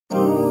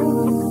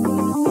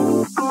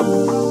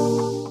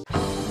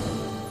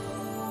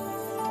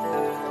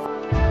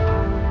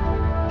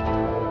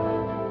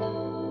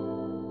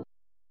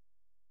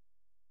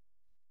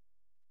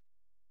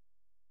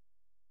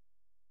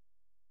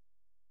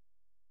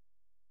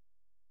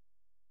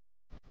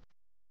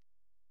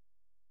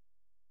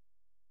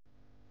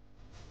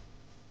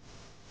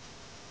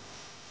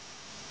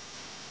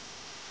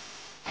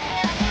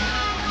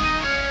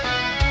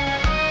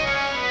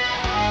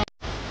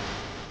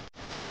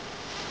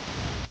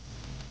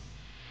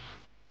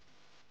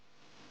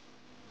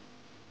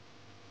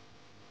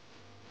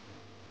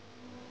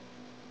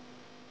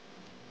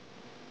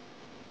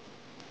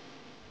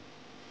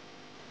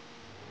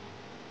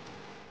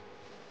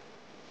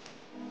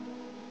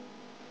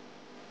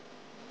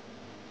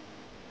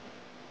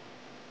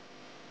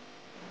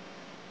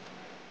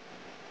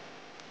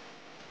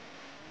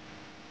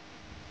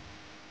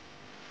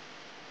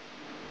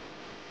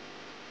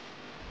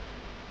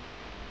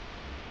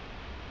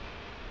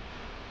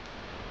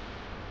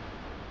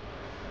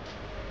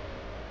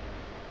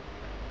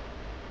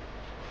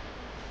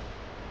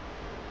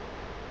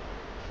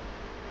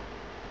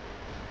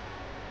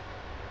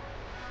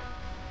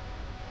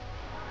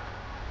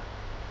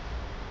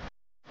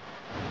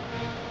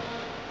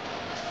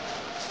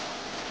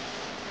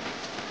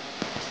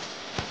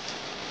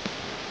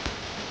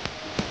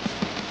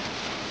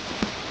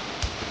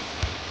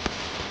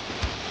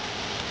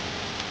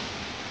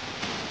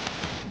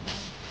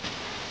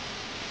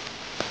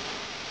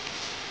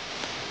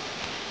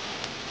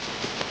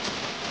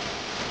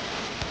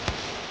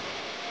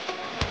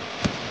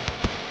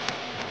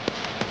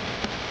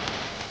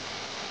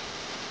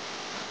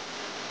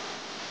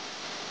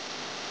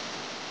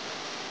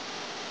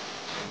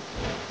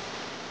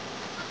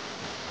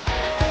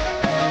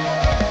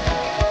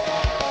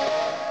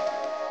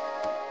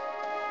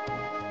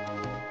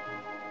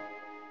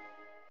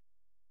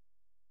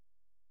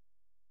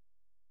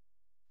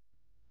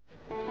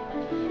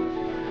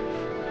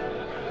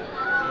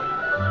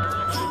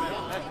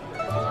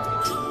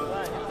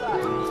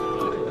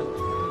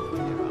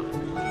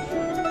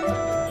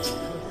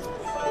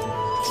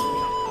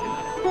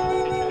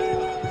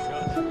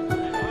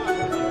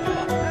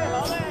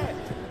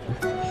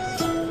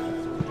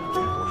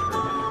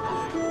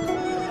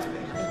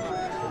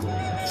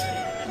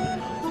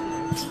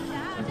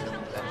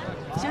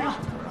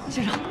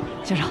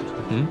先生，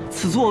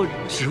此作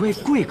只为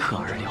贵客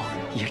而留，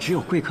也只有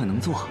贵客能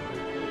做。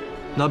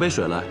拿杯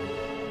水来。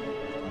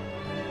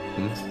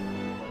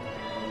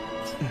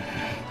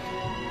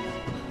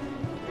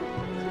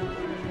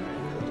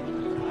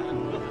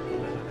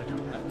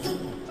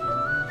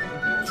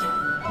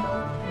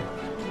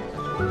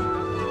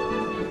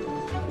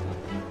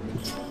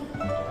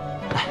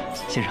来，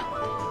先生，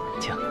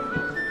请。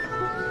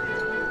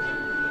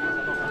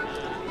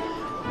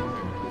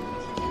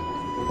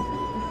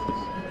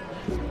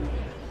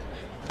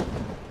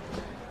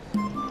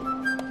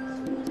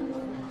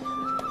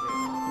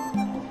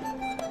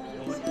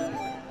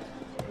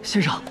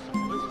先生，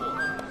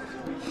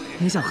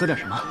你想喝点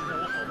什么？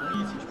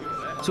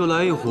就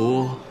来一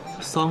壶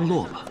桑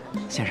洛吧。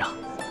先生，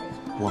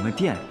我们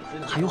店里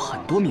还有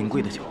很多名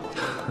贵的酒。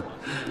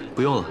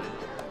不用了，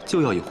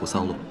就要一壶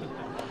桑洛。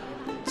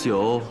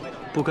酒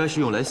不该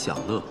是用来享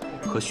乐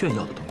和炫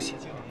耀的东西。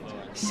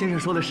先生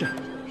说的是。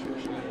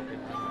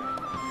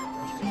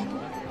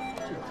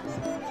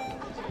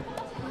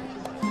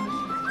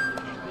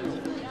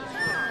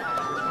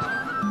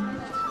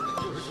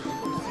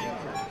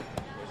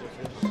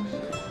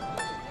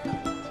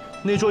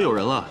那桌有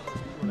人了。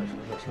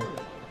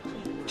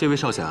这位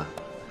少侠，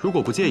如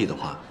果不介意的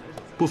话，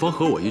不妨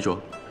和我一桌。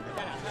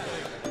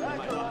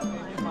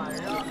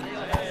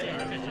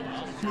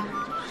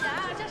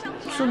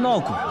这闹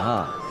鬼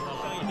了，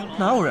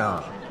哪有人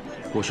啊？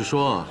我是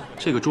说，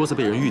这个桌子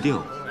被人预定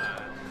了。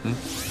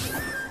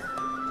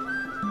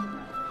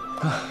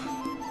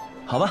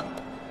好吧，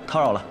叨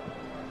扰了。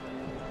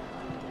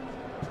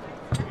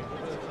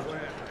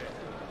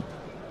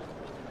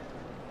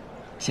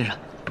先生，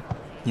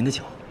您的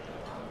酒。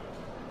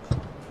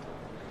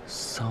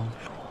桑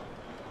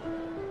罗，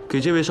给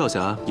这位少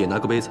侠也拿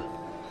个杯子。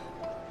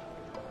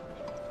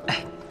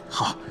哎，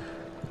好。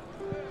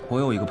我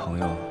有一个朋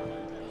友，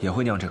也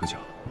会酿这个酒。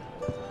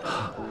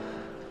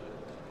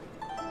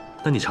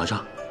那你尝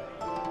尝。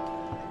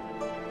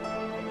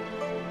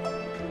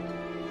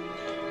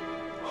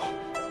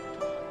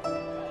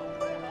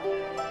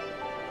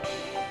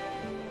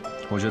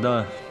我觉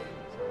得，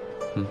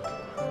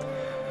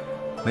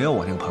没有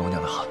我那个朋友酿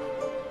的好。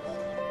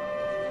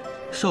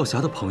少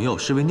侠的朋友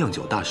是位酿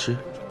酒大师，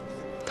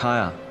他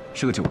呀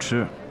是个酒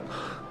痴。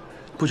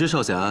不知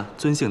少侠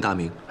尊姓大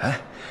名？哎，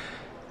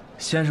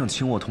先生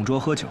请我同桌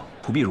喝酒，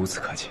不必如此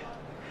客气。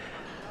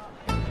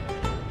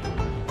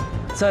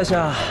在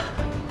下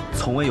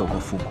从未有过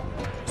父母，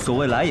所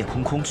谓来也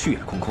空空，去也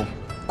空空，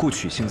故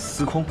取姓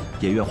司空，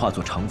也愿化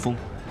作长风，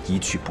一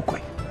去不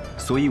归，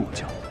所以我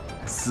叫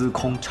司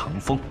空长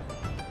风。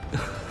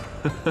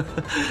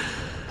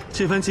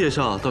这番介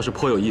绍倒是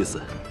颇有意思，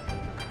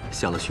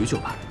想了许久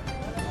吧？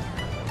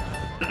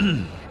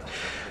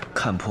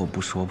看破不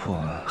说破，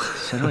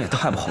先生也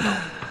太不厚道了。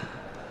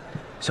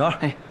小二，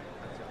哎，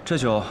这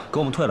酒给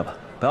我们退了吧，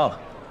不要了，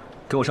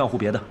给我上壶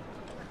别的。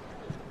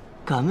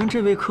敢问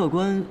这位客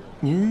官，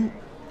您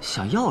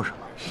想要什么？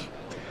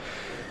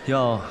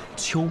要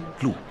秋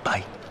露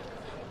白。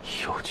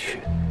有趣。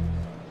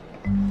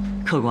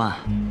客官，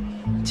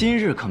今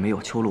日可没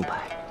有秋露白。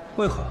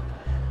为何？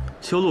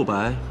秋露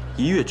白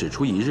1月只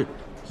出1日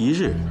，1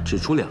日只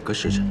出2个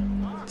时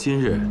辰，今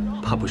日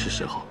怕不是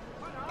时候。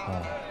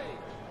哦，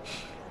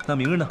那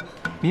明日呢？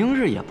明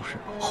日也不是，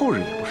后日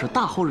也不是，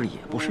大后日也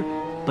不是。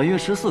本月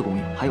14公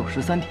映，还有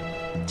13天，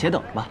且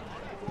等着吧。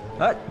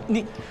哎，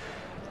你，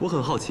我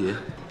很好奇，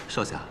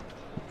少侠，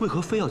为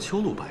何非要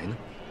秋露白呢？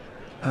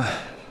哎，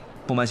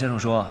不瞒先生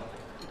说，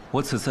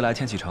我此次来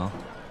天启城，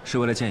是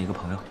为了见一个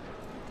朋友。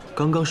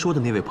刚刚说的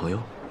那位朋友？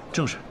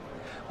正是，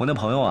我那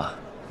朋友啊，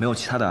没有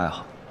其他的爱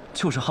好，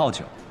就是好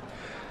酒。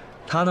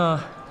他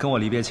呢，跟我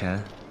离别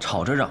前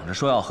吵着嚷着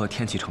说要喝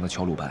天启城的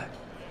秋露白，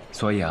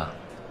所以啊，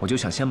我就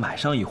想先买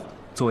上一壶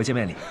作为见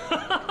面礼。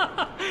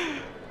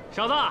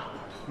小子，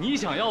你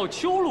想要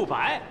秋露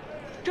白，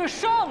这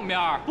上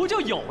面不就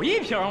有一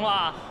瓶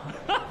吗？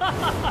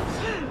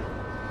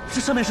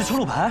这上面是秋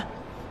露白？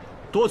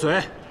多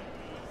嘴！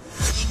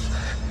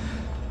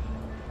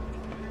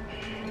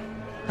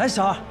哎，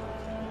小二，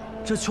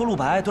这秋露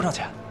白多少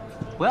钱？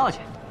不要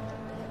钱，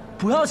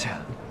不要钱，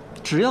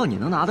只要你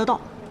能拿得到。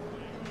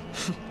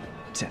哼，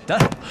简单。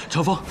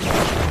长风，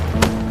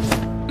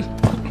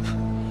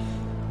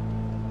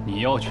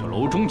你要取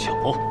楼中酒，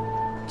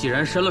既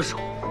然伸了手，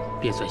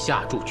便算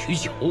下注取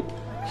酒。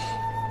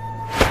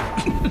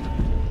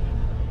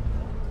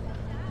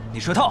你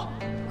舌头！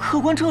客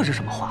官，这是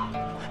什么话？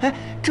哎，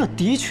这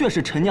的确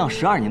是陈酿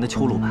12年的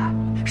秋露白，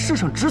世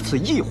上只此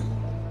一壶。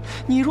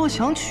你若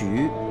想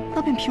取，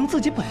那便凭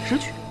自己本事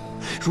取；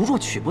如若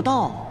取不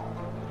到，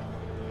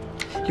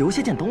留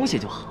下件东西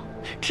就好。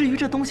至于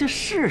这东西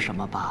是什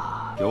么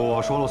吧，由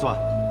我说了算。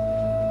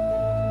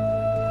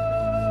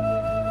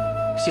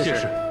谢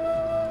氏。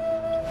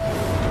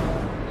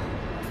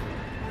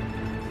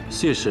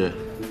谢氏。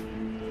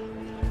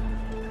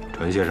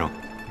陈先生。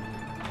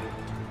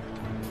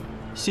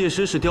谢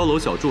师是碉楼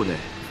小筑内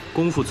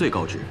功夫最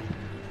高之人，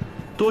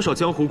多少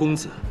江湖公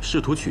子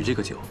试图取这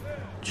个酒，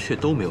却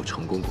都没有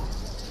成功过。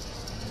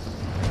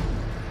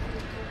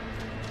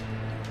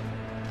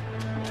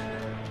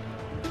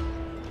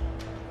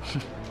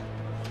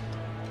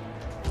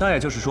那也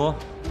就是说，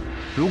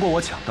如果我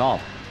抢到了，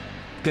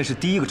便是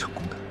第一个成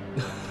功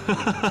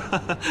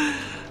的。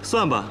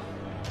算吧，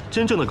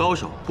真正的高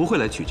手不会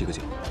来取这个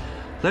酒，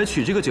来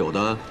取这个酒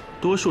的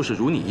多数是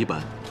如你一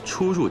般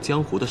初入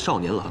江湖的少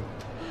年郎。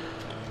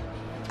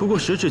不过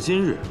时至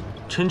今日，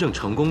真正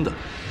成功的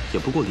也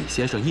不过李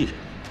先生一人。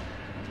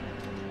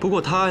不过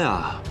他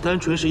呀，单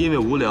纯是因为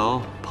无聊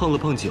碰了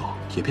碰酒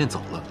也便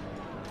走了。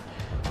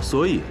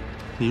所以，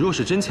你若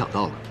是真抢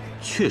到了，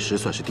确实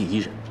算是第一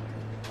人。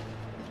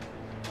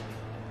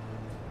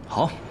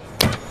好，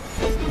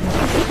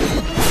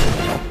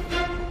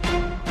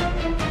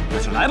那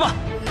就来吧。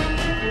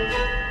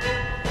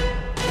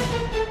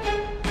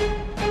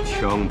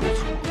枪不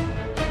错，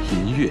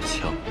银月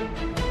枪，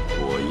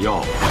我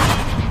要。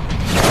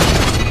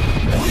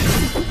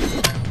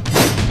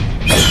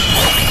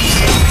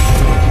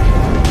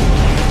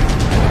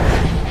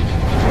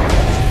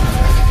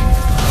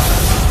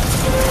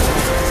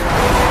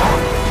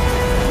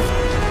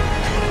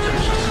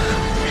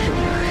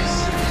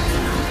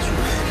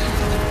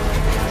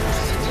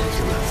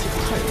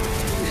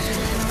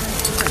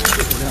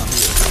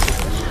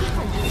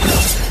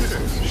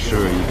是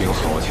一柄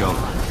好枪，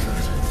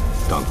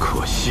但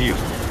可惜了。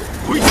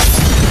回去。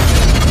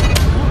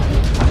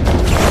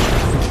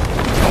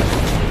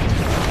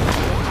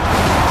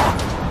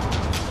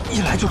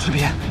一来就吃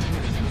瘪，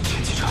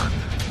天启城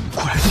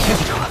果然是天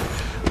启城啊！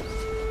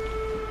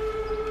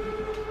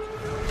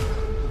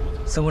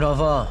司空长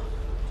风，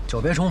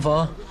久别重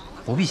逢，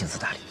不必行此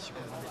大礼。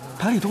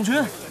百里东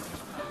君，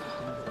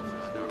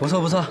不错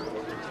不错，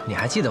你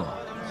还记得我？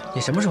你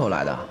什么时候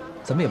来的？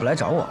怎么也不来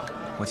找我？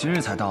我今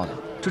日才到的，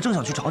这正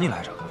想去找你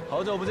来着。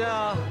好久不见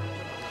啊，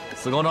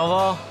司空长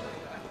风。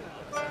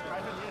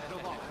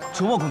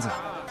楚墨公子。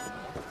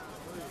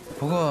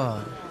不过，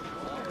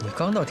你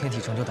刚到天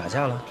启城就打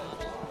架了，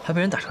还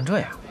被人打成这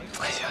样。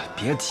哎呀，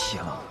别提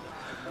了，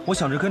我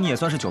想着跟你也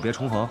算是久别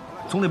重逢，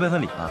总得备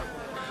份礼吧。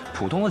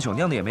普通的酒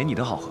酿的也没你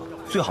的好喝，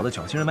最好的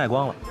酒今日卖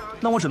光了，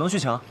那我只能去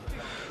抢。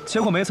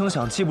结果没曾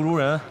想技不如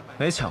人，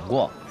没抢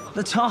过，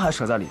那枪还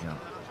折在里面了。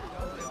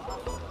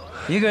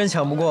一个人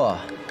抢不过，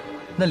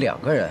那两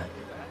个人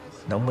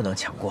能不能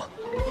抢过？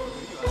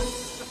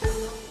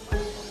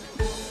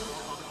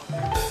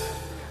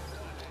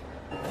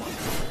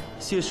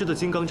谢师的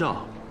金刚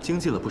罩精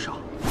进了不少，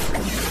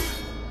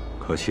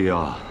可惜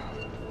啊，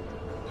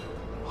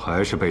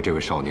还是被这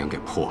位少年给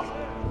破了。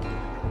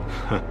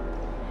哼，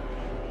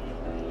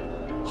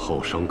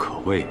后生可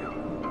畏啊！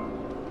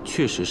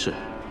确实是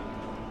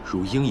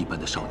如鹰一般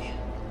的少年。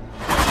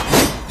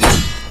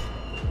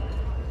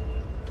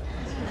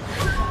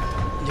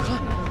你看，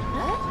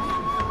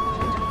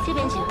这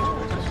边请。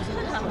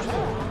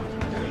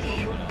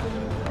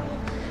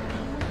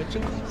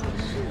真可怕！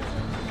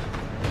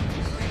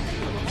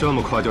这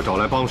么快就找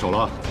来帮手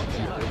了？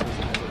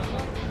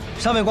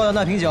上面挂的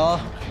那瓶酒，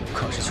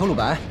可是秋露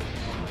白？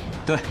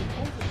对，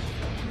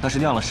那是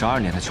酿了12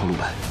年的秋露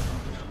白。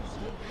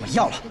我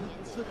要了。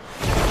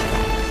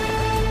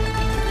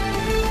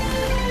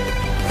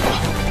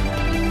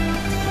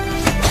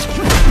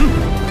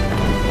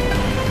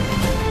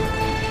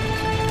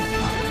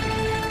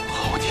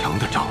好强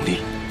的掌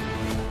力！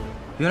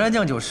原来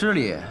酿酒师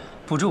里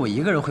不止我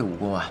一个人会武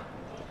功啊！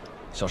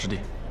小师弟，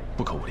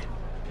不可无礼。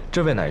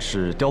这位乃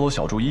是碉楼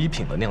小筑1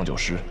品的酿酒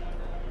师，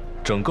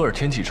整个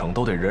天启城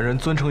都得人人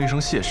尊称一声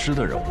谢师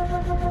的人物。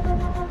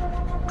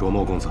卓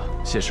墨公子，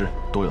谢师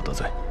多有得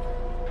罪。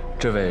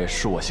这位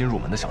是我新入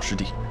门的小师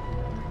弟，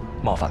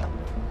冒犯了，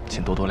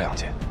请多多谅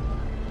解。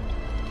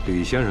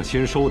李先生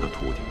新收的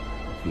徒弟，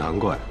难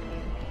怪。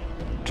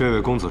这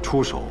位公子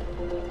出手，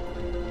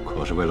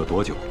可是为了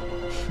夺酒？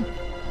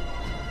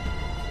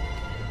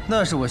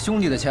那是我兄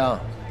弟的枪。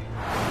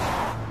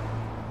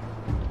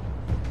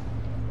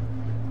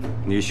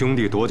你兄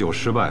弟夺酒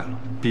失败了，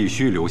必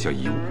须留下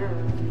遗物，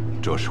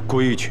这是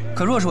规矩。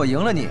可若是我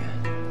赢了你，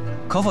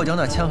可否将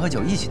那枪和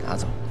酒一起拿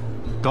走？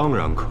当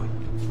然可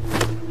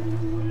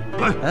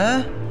以。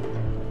哎，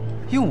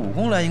用武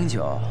功来赢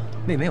酒，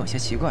未免有些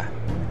奇怪。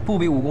不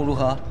比武功如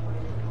何？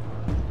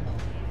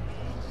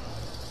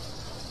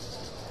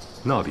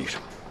那比什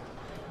么？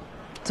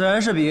自然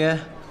是比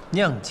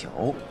酿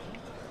酒。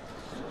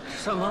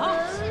什么？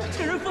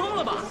这人疯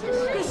了吧？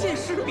跟谢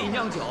师比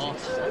酿酒，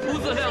不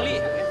自量力。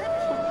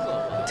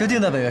就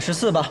定在本月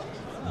14吧，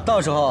到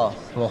时候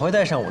我会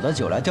带上我的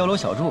酒来碉楼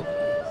小筑，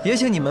也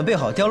请你们备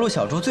好碉楼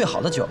小筑最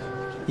好的酒，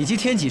以及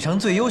天启城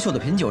最优秀的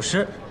品酒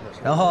师，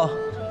然后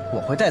我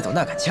会带走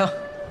那杆枪，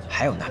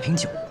还有那瓶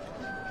酒。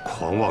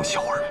狂妄小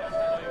儿，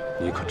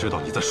你可知道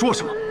你在说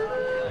什么？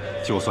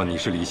就算你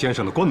是李先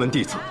生的关门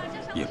弟子，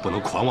也不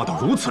能狂妄到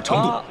如此程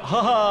度。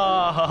哈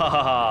哈哈哈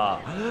哈！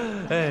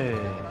哎，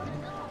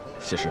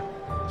谢师。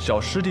小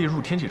师弟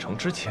入天启城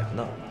之前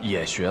呢，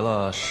也学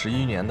了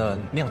11年的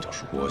酿酒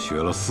术。我学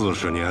了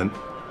40年，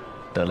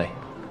得嘞。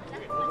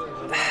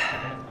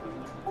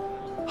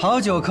好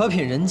酒可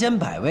品人间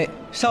百味，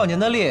少年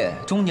的烈，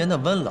中年的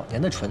温，老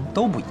年的醇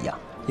都不一样，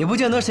也不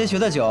见得谁学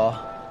的酒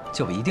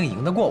就一定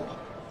赢得过我。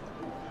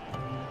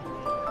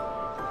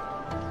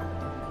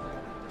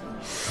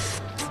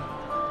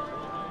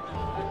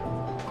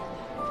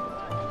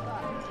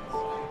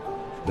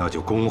那就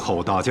恭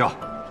候大驾。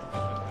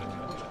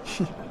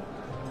哼。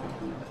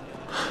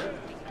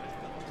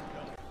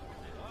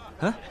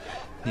哎，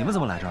你们怎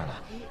么来这儿了？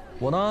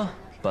我呢，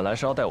本来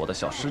是要带我的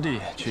小师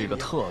弟去一个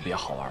特别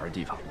好玩的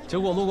地方，结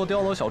果路过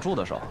碉楼小筑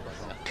的时候，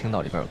听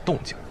到里边有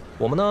动静。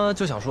我们呢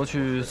就想说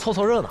去凑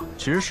凑热闹，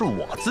其实是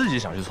我自己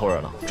想去凑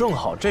热闹，正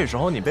好这时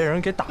候你被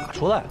人给打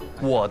出来了。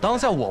我当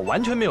下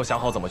完全没有想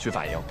好怎么去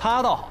反应，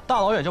他倒好，大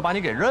老远就把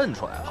你给认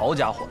出来了。好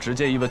家伙，直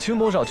接一位青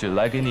风上去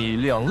来给你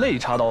两肋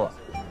插刀了。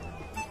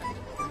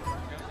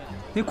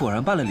你果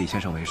然拜了李先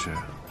生为师，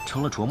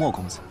成了卓墨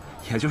公子，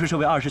也就是这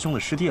位二师兄的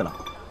师弟了，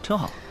真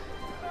好。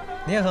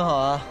你也很好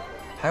啊，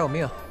还有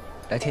命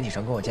来天启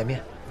城跟我见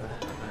面。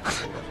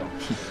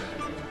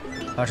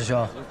二师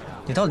兄，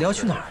你到底要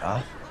去哪儿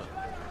啊？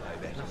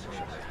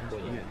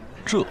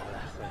这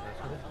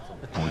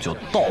不就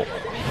到了吗？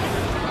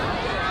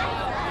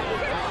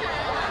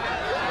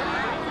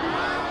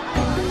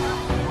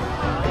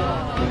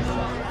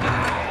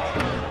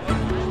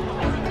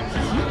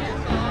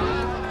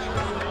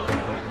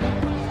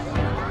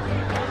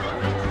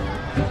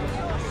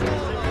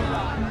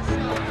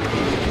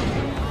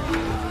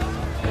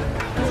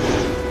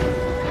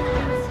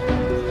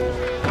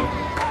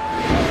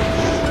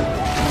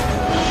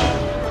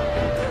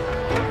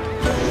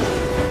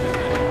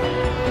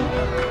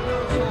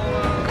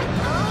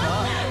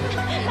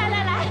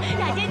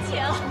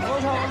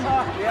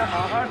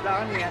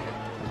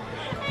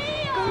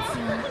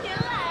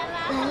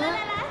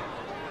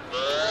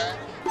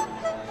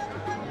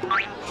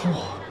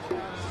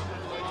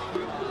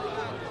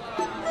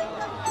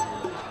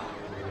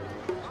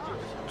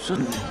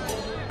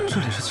这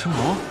里是青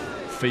楼？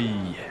非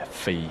也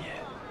非也，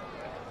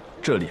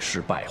这里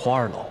是百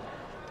花楼，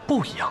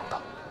不一样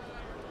的。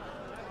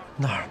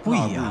哪儿不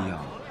一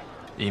样？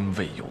因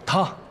为有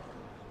他，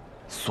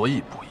所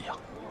以不一样。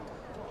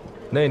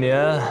那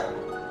年，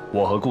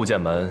我和顾剑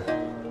门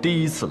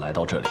第一次来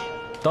到这里，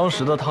当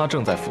时的他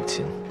正在抚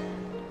琴。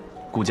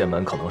顾剑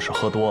门可能是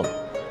喝多了，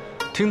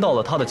听到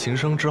了他的琴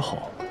声之后，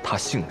他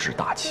兴致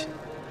大起，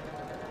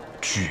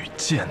举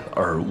剑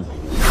而舞。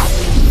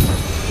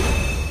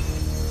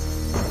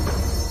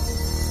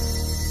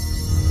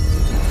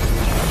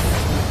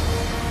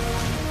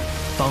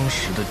当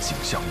时的景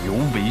象尤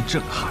为震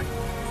撼。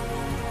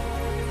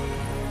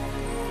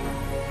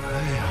哎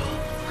呀，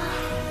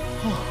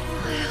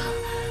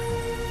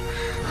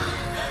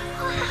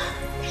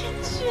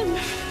真俊啊！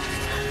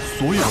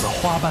所有的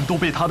花瓣都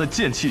被他的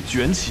剑气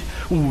卷起，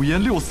五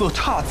颜六色，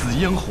姹紫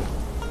嫣红。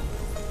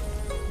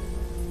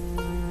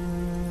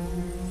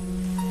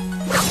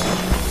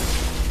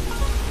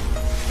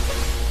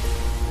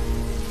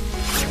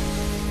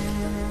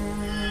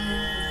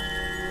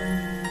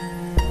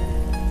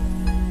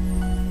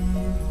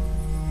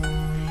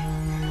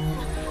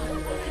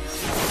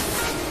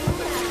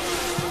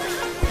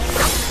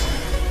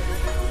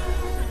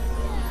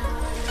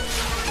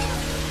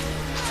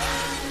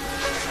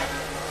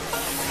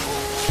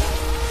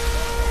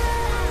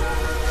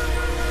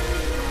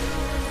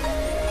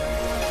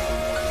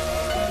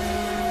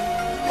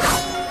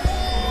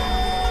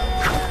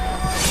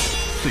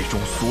最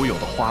终，所有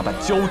的花瓣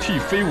交替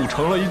飞舞，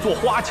成了一座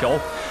花桥，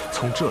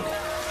从这里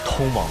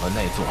通往了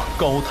那座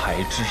高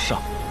台之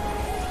上。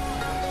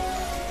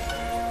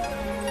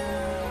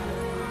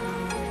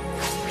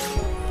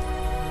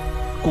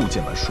顾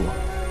剑门说：“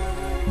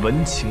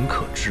闻情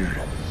可知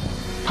人。”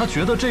他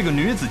觉得这个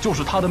女子就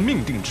是他的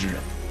命定之人，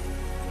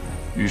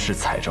于是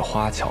踩着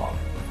花桥，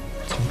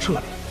从这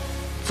里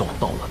走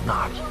到了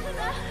那里，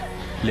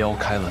撩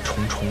开了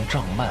重重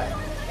帐幔，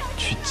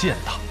去见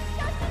她。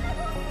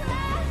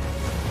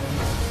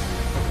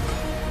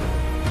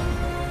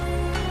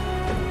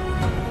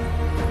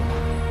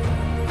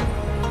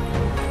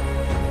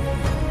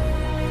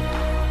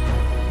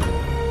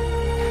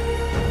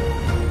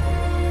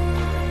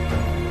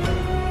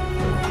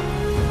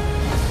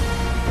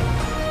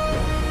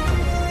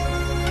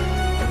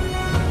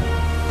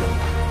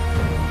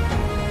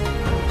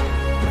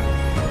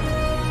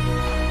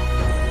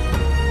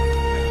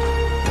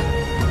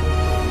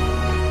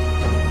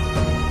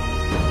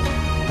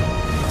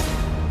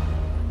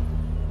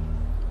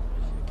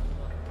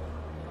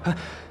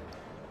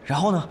然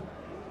后呢？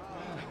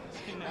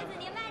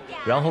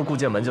然后顾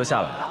剑门就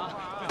下来了，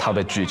他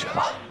被拒绝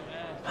了。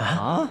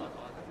啊？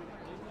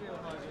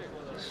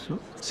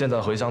现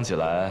在回想起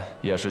来，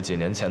也是几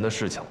年前的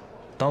事情。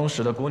当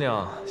时的姑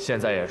娘现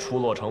在也出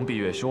落成闭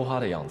月羞花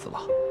的样子了，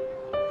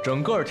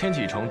整个天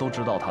启城都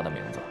知道她的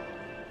名字。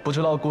不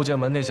知道顾剑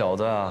门那小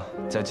子啊，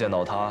在见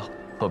到她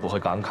会不会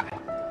感慨？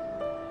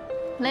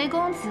雷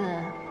公子，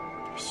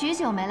许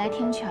久没来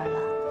天曲了。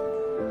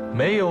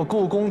没有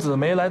顾公子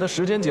没来的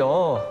时间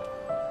久。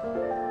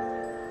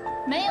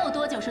没有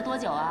多久是多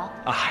久啊？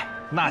哎，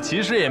那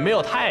其实也没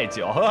有太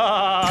久。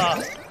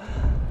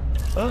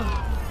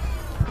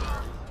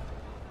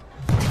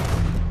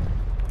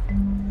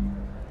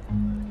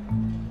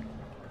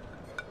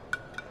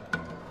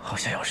好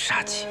像有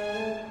杀气。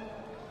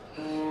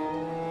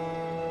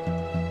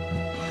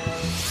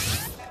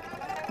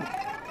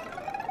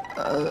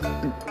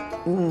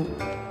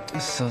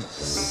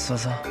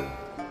嫂，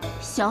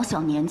小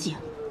小年纪，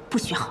不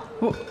学好。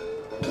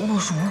我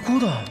是无辜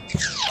的。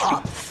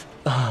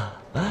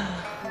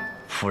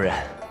夫人。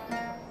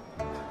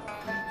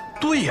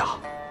对呀，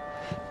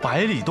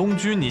百里东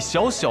君，你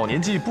小小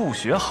年纪不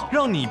学好，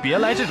让你别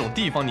来这种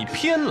地方，你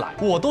偏来。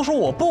我都说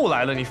我不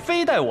来了，你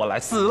非带我来，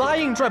死拉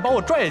硬拽把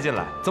我拽进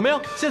来，怎么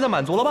样？现在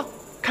满足了吧？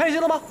开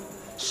心了吧？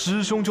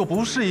师兄就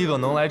不是一个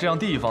能来这样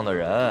地方的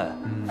人。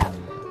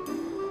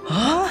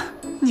啊，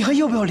你还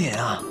要不要脸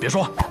啊？别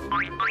说。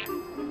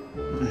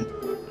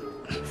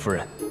夫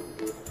人，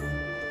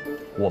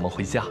我们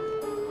回家，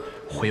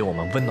回我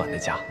们温暖的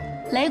家。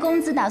雷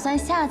公子打算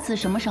下次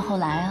什么时候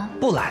来啊？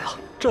不来了，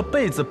这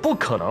辈子不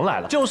可能来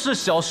了。就是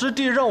小师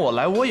弟让我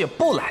来，我也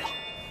不来了。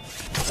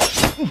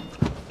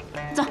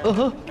走。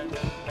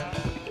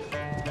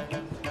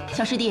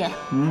小师弟，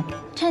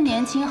趁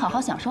年轻好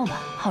好享受吧，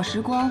好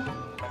时光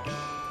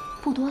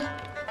不多了。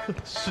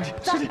师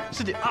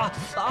弟啊！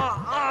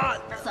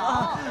走。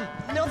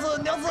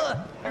娘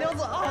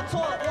子啊！错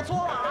了，我错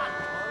了啊！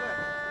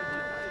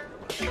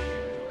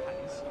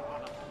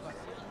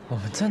我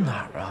们在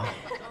哪儿啊？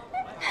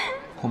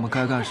我们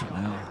该干什么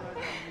呀？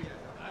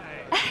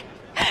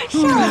少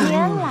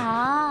年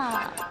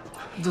郎，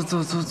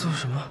做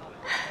什么？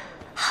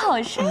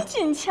好生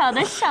俊俏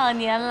的少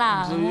年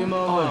郎。子怡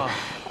妈妈，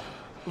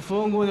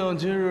风姑娘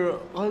今日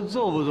还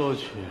奏不奏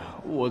曲？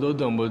我都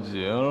等不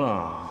及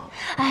了。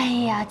哎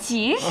呀，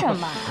急什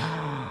么？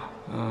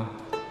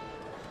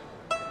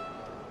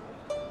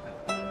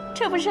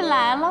这不是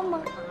来了吗？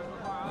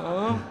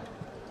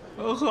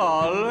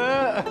好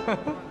嘞。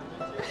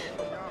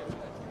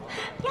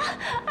呀，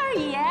二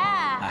爷，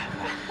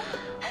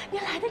你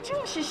来的正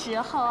是时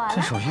候啊！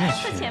这首乐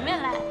曲，坐前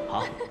面来。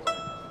好。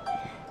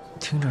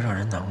听着让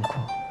人难过。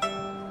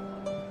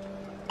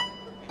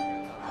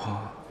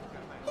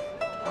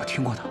我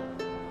听过它。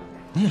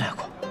你也来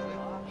过？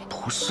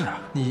不是，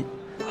你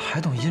还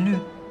懂音律？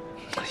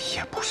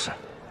也不是。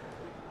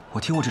我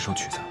听过这首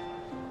曲子，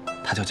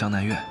它叫《江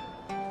南月》。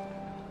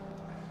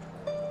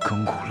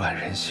亘古乱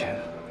人心，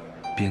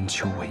边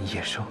秋闻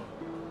夜声。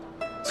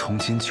从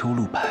今秋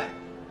露白，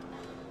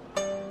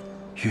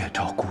月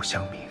照故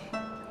乡明。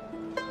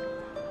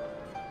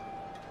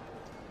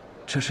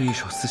这是一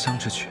首思乡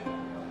之曲。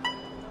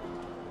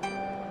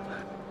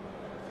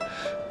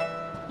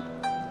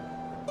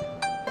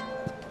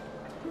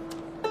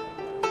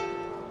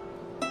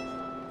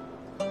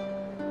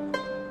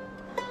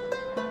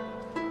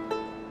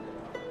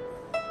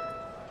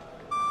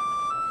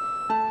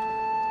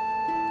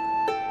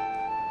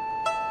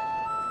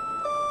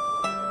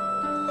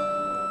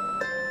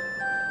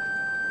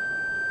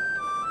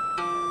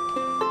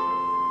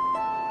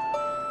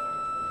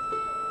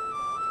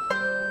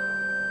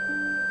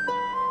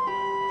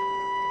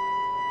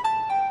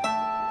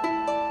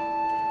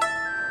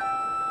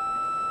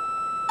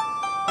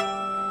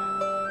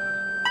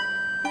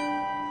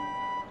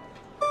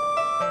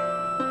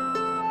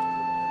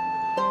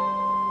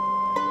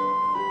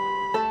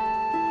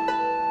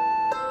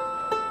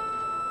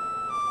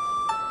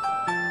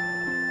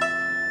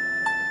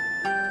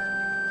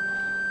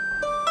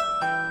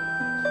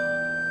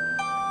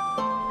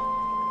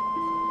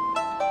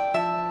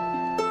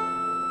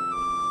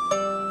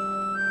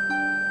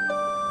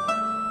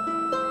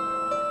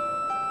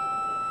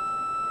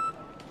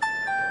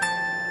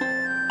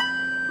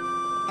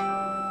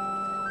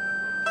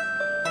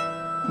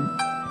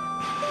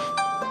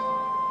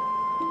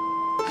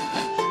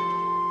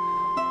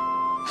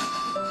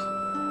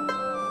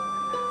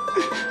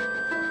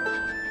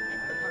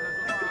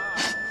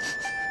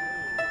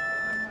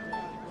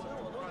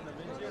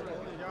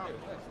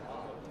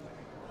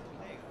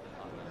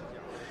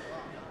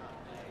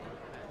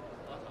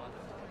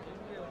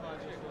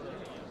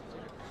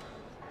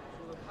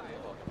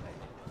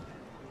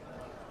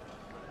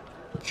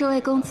这位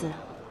公子，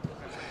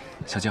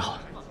小姐好。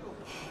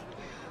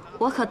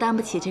我可担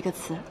不起这个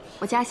词，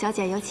我家小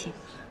姐有请。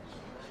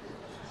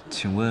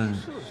请问，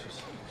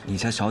你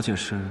家小姐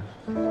是？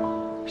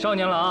少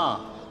年郎，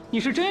你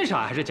是真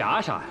傻还是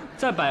假傻呀？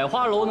在百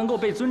花楼能够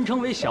被尊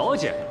称为小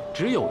姐，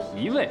只有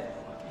一位。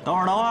等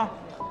会儿，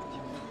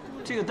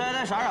这个呆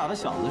呆傻傻的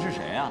小子是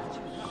谁呀？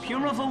凭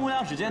什么风姑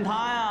娘只见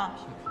他呀？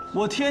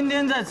我天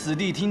天在此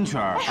地听曲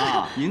儿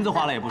啊，银子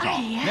花了也不少，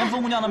连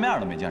风姑娘的面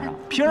都没见上。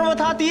凭什么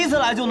她第一次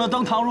来就能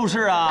登堂入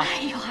室啊？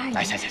哎呦，二爷，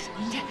来，下，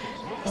您这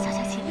消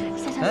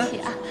气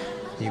啊！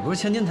你不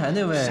是千金台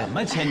那位？什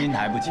么千金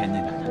台不千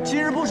金台？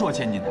今日不说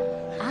千金台，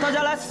大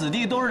家来此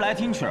地都是来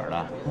听曲儿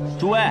的。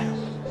诸位，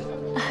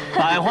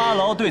百花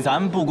楼对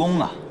咱们不公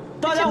啊！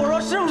大家伙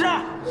说是不是？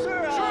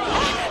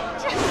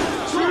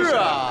是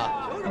啊。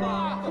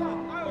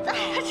哎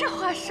呀，这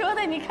话说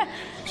的，你看。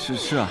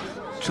是啊，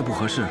这不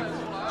合适。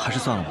还是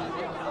算了吧。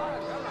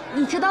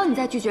你知道你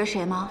在拒绝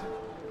谁吗？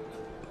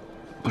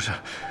不是，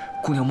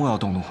姑娘莫要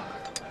动怒。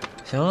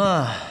行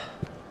了，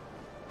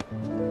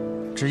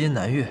知音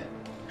难遇，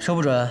说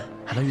不准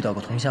还能遇到个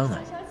同乡呢。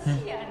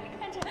你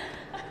看这。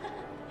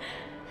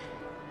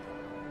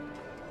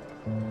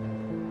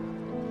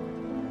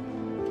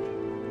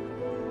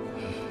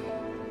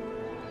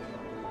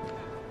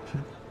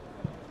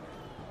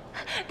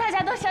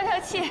家都消消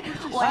气。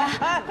我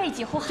呀，背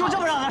几壶好。就这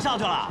么让他上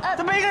去了？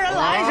怎么没个人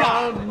拦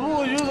着？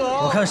不许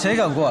走！我看谁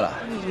敢过来。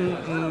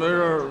没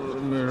事，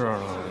没事了。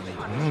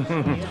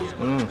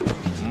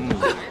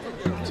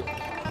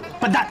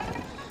笨蛋，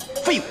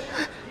废物！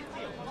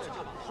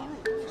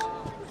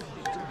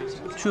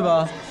去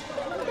吧。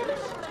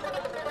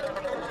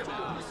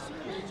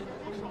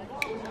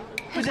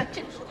不是，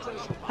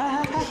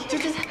哎，这。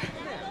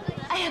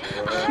哎呀，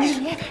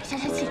你消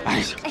消气。哎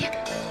呀。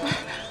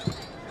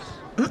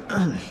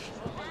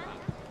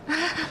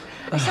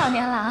少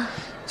年郎，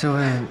这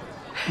位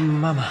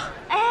妈妈，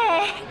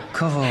哎，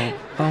可否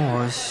帮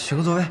我寻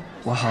个座位，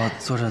我好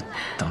坐着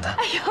等他？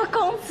哎呦，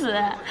公子，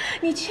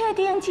你确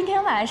定今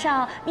天晚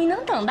上你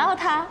能等到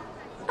他？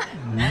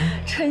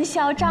春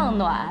宵帐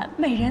暖，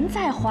美人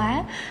在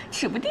怀，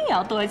指不定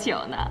要多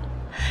久呢。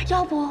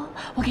要不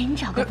我给你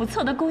找个不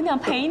错的姑娘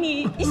陪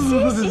你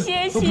歇息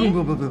歇息。不用，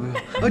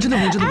真的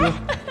不用。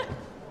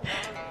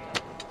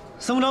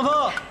司空长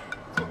风，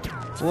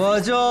我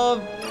就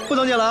不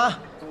等你了啊，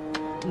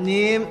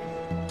你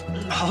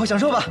好好享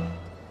受吧。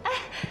哎，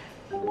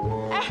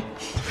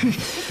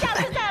下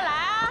次再来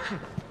啊！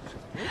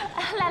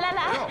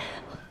来。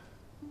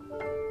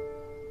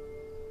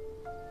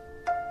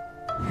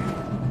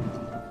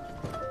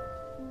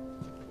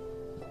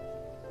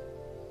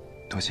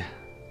多谢。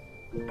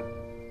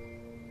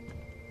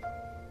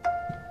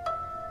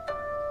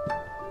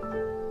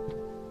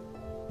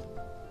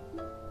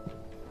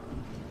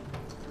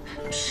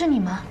是你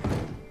吗？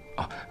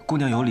哦，姑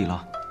娘有礼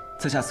了，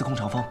在下司空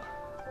长风。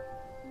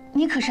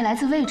你可是来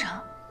自魏城？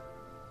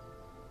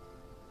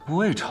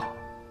魏城？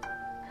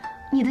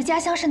你的家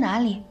乡是哪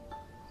里？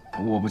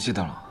我不记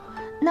得了。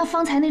那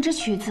方才那支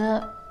曲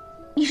子，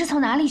你是从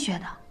哪里学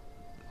的？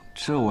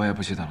这我也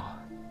不记得了。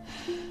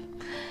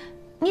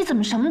你怎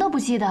么什么都不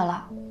记得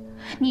了？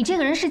你这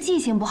个人是记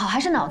性不好，还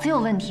是脑子有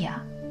问题啊？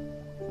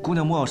姑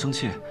娘莫要生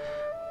气，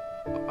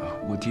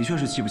我的确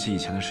是记不起以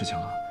前的事情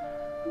了。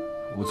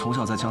我从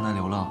小在江南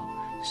流浪，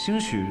兴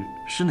许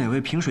是哪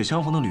位萍水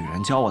相逢的旅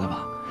人教我的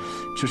吧。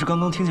只是刚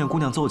刚听见姑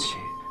娘奏起，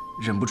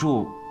忍不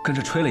住跟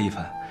着吹了一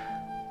番，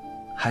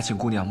还请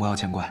姑娘莫要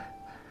见怪。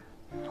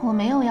我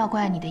没有要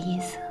怪你的意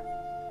思，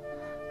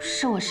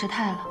是我失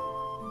态了。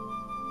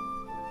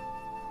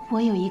我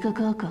有一个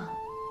哥哥，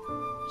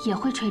也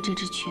会吹这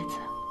支曲子。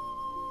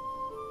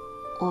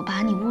我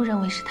把你误认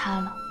为是他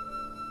了，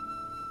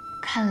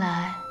看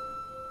来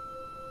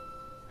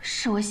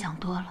是我想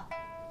多了。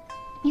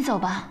你走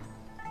吧。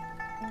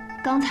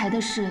刚才的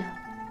事，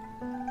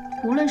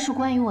无论是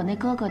关于我那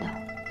哥哥的，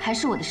还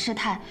是我的失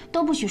态，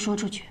都不许说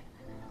出去，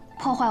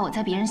破坏我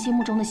在别人心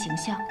目中的形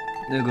象。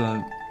那个，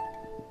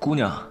姑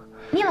娘，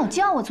你老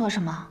叫我做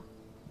什么？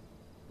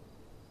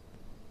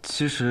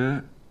其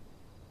实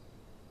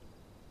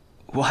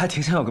我还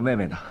挺想有个妹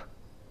妹的。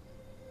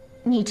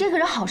你这个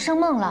人好生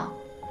梦了。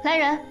来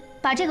人，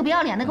把这个不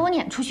要脸的给我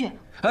撵出去！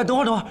哎，等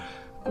会儿，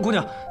姑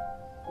娘，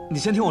你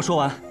先听我说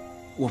完。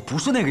我不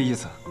是那个意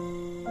思。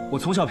我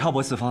从小漂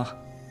泊四方，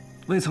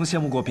未曾羡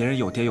慕过别人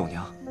有爹有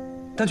娘，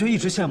但却一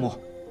直羡慕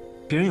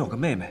别人有个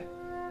妹妹。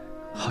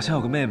好像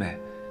有个妹妹，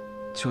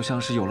就像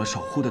是有了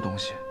守护的东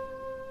西。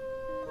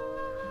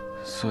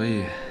所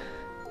以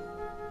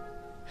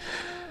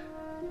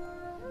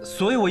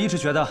我一直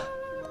觉得，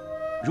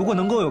如果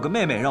能够有个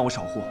妹妹让我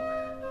守护，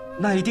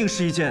那一定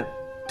是一件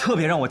特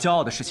别让我骄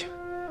傲的事情。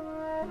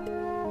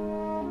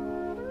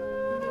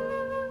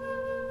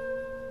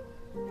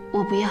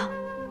我不要。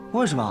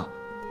为什么？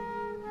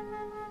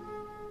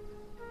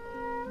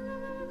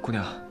姑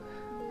娘，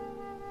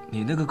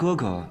你那个哥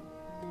哥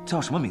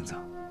叫什么名字？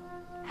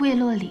魏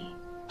洛里。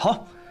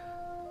好，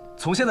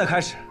从现在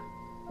开始，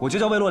我就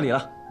叫魏洛里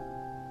了。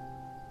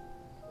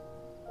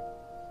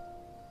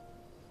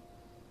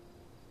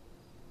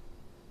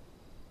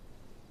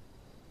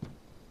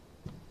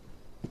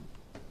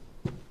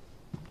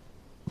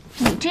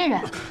你这人，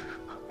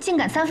竟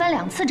敢三番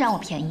两次占我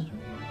便宜！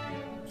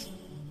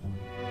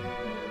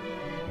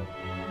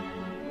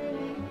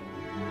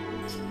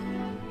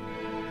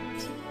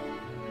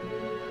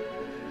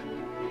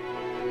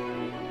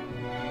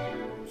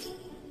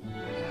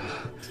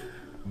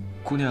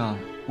姑娘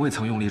未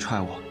曾用力踹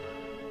我，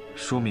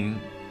说明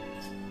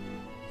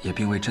也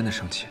并未真的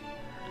生气。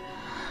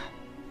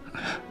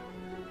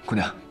姑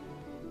娘，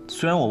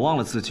虽然我忘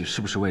了自己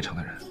是不是魏城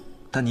的人，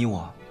但你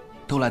我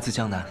都来自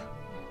江南，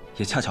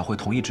也恰巧会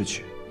同一支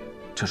曲，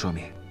这说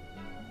明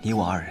你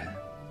我二人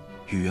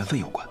与缘分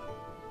有关。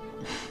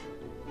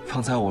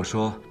方才我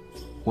说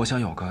我想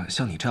有个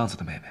像你这样子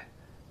的妹妹，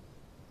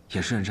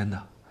也是认真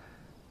的。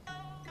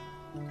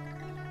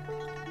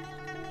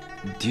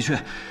的确，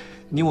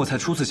你我才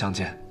初次相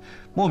见，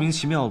莫名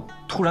其妙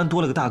突然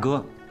多了个大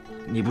哥，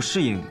你不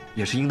适应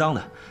也是应当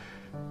的。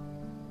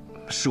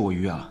是我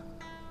逾越了。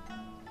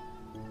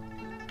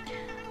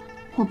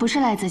我不是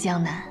来自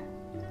江南，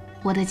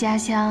我的家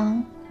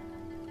乡……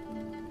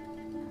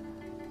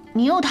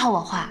你又套我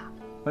话。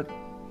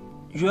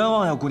冤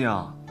枉呀，姑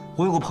娘！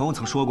我有个朋友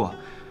曾说过，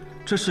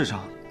这世上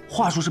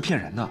话术是骗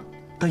人的，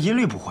但音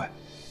律不会，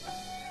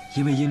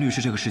因为音律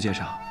是这个世界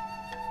上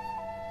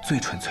最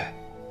纯粹、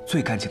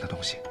最干净的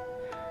东西。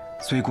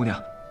所以，姑娘，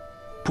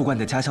不管你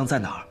的家乡在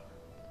哪儿，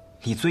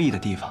你最意的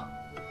地方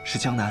是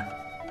江南，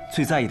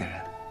最在意的人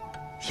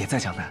也在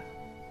江南。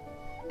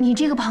你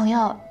这个朋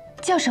友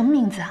叫什么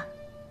名字啊？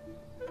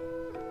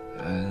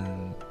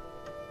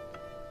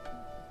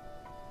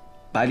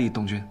百里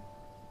东君。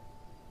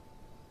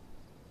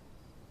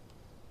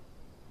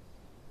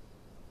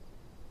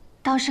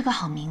倒是个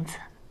好名字。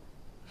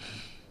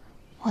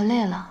我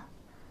累了，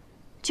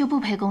就不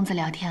陪公子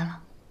聊天了。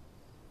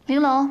玲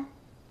珑，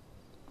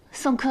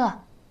送客。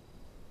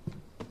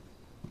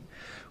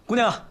姑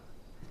娘，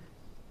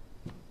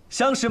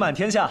相识满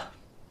天下，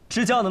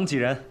知交能几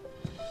人？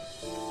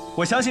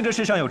我相信这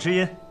世上有知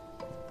音，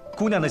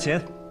姑娘的琴，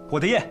我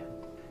的夜，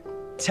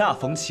恰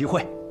逢其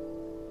会。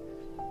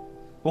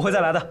我会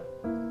再来的。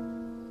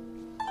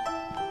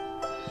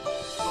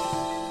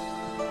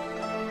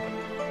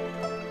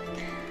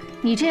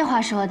你这话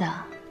说的，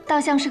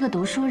倒像是个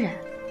读书人。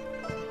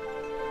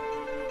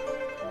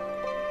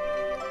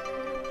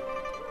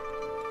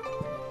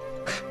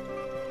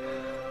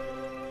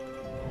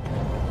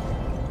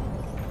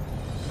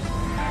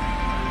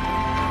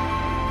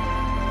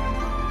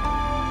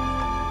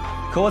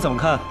可我怎么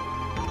看，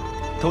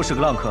都是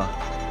个浪客。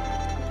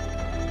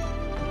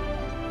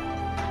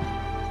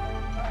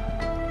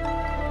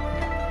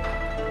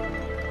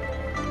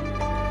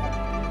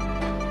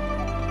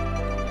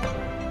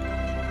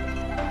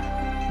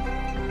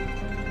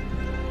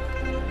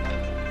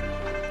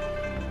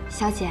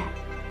小姐，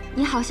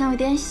你好像有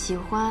点喜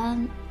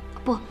欢，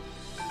不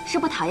是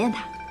不讨厌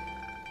他。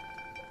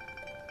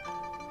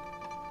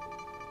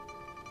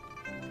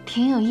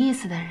挺有意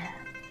思的人，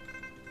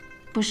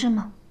不是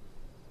吗？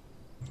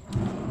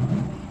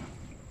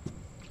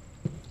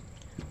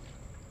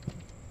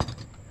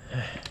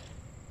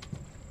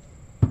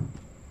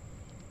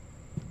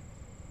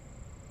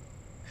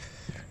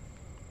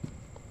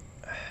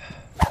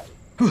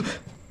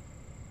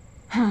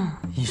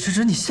尹世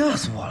侄，你吓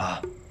死我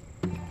了！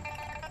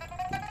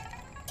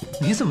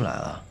你怎么来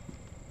了？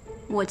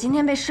我今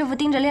天被师傅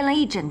盯着练了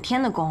一整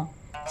天的功，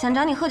想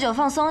找你喝酒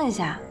放松一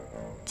下，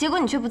结果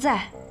你却不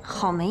在，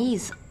好没意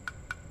思。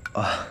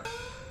啊。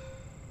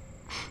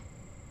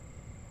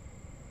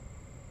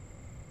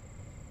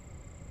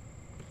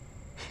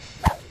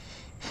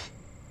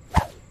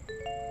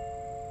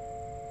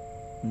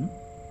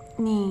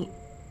你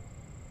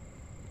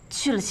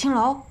去了青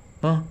楼？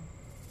嗯。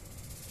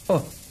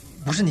哦，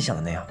不是你想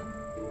的那样。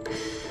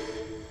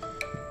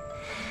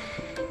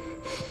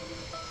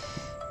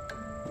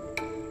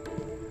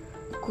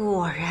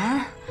果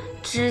然，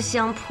脂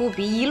香扑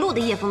鼻，一路的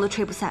夜风都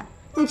吹不散。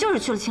你就是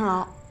去了青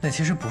楼。那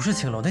其实不是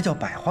青楼，那叫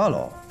百花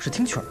楼，是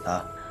听曲儿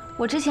的。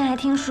我之前还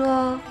听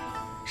说，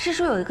师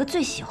叔有一个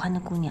最喜欢的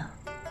姑娘，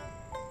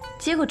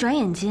结果转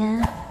眼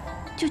间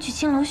就去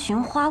青楼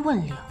寻花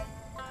问柳。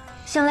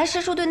想来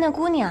师叔对那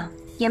姑娘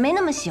也没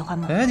那么喜欢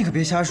吗？哎，你可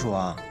别瞎说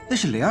啊！那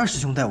是雷二师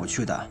兄带我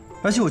去的，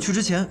而且我去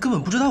之前根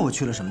本不知道我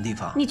去了什么地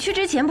方。你去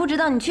之前不知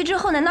道，你去之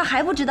后难道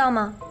还不知道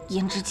吗？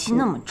胭脂气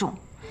那么重，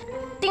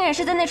定然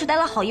是在那处待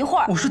了好一会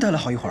儿。我是待了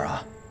好一会儿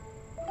啊，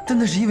但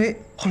那是因为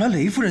后来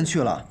雷夫人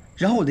去了，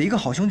然后我的一个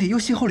好兄弟又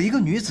邂逅了一个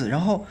女子，然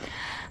后，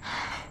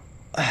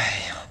哎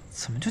呀，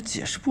怎么就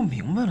解释不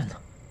明白了呢？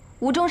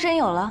无中生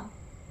有了。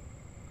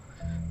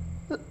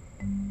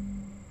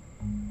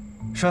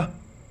是，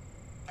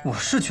我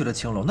是去了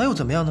青楼，那又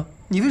怎么样呢？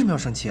你为什么要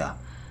生气啊？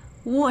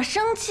我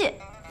生气，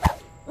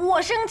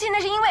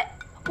那是因为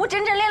我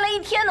整整练了一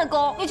天的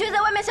功，你却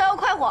在外面逍遥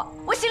快活，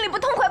我心里不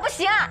痛快，不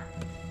行啊！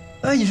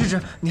哎，尹世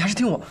侄，你还是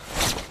听我。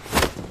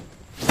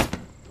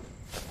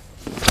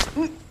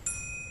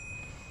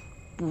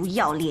不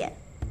要脸！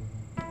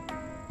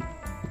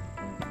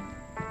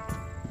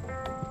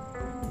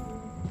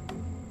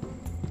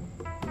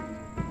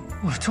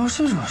我招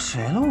谁惹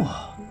谁了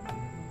我？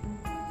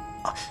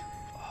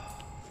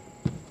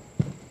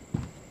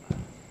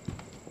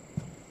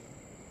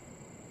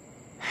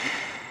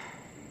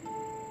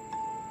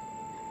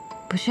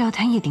不是要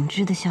谈叶鼎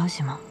之的消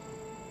息吗？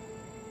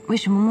为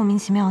什么莫名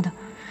其妙的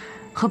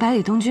和百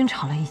里东君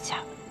吵了一架，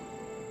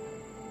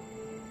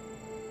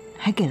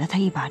还给了他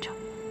一巴掌？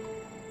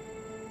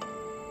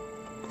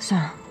算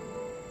了，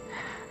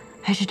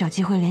还是找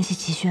机会联系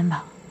齐轩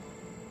吧。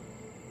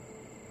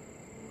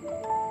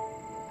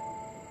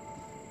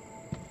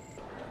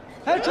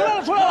哎，出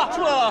来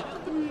了！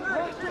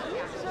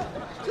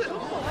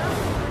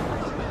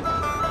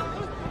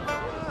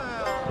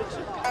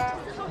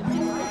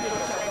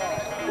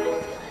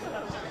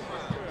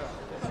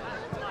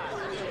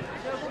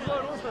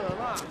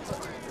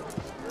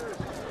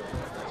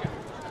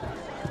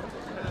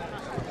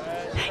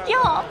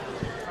哟，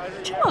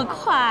这么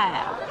快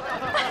啊！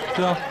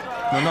对啊，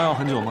难道要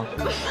很久吗？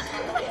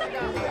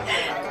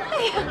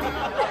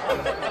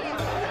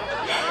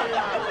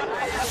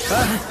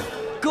哎，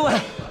各位，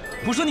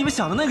不是你们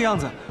想的那个样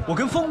子。我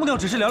跟风姑娘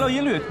只是聊聊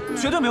音律，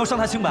绝对没有伤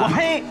她清白。我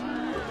呸！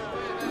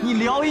你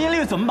聊音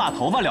律怎么把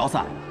头发聊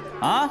散？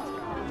啊？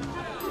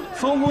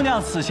风姑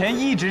娘此前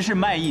一直是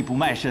卖艺不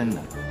卖身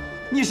的，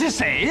你是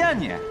谁呀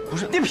你？不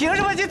是，你凭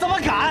什么？你怎么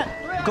敢？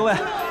各位，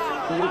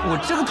我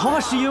这个头发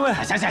是因为……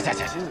行，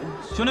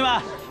兄弟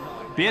们，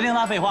别听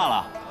他废话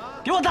了，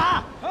给我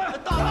打！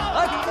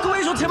各位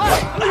英雄且慢！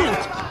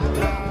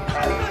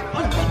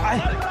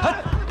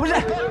不是，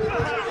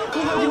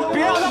你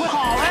别让他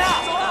跑了呀！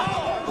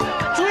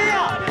追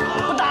呀！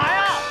不打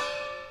呀！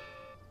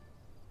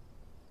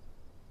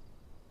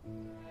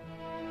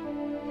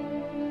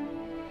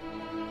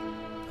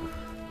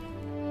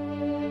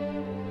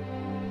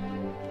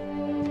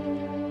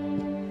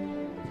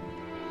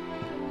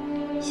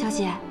小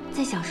姐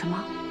在想什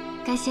么？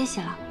该歇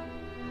息了。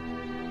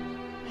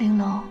玲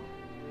珑，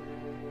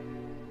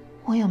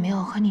我有没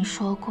有和你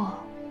说过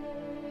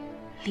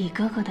李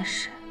哥哥的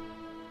事？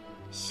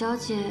小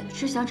姐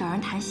是想找人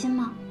谈心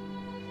吗？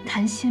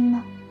谈心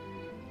吗？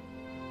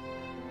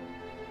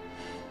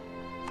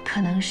可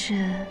能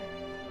是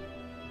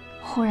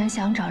忽然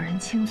想找人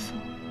倾诉，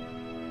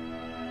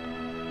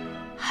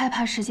害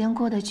怕时间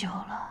过得久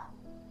了，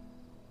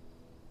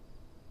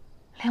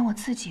连我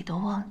自己都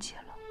忘记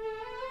了。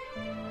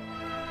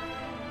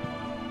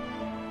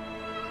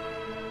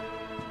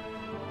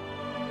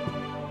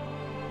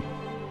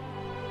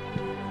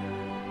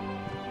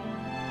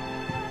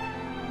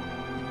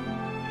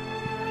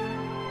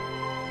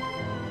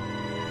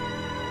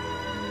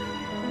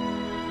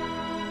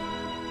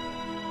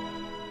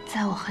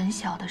在我很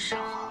小的时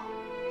候，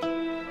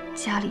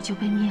家里就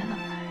被灭了门。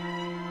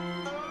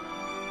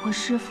我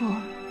师父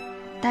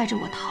带着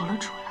我逃了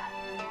出来，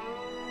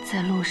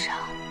在路上，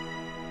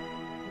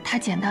他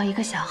捡到一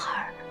个小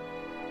孩，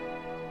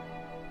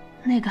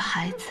那个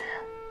孩子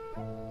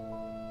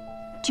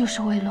就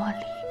是魏洛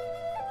里。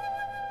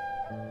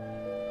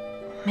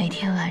每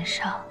天晚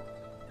上，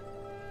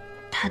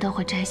他都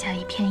会摘下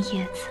一片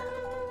叶子，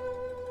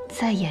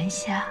在檐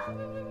下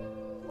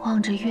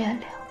望着月亮，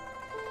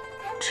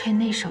吹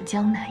那首《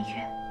江南月》。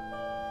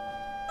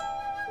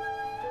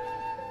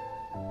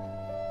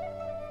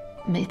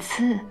每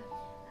次，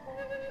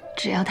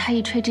只要他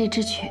一吹这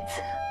支曲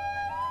子，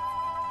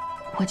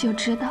我就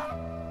知道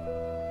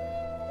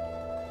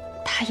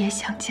他也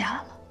想家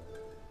了。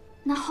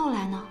那后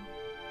来呢？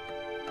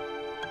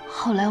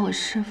后来我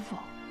师父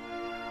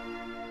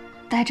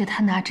带着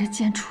他拿着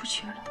剑出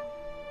去了，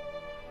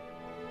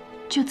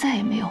就再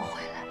也没有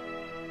回来。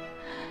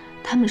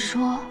他们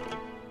说，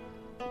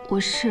我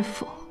师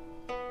父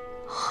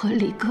和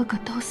李哥哥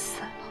都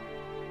死了。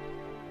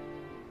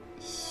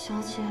小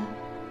姐，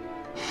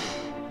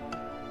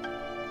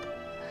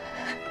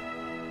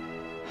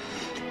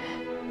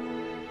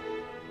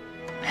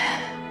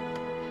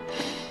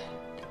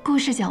故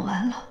事讲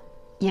完了，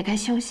也该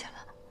休息了。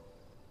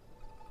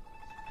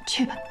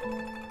去吧。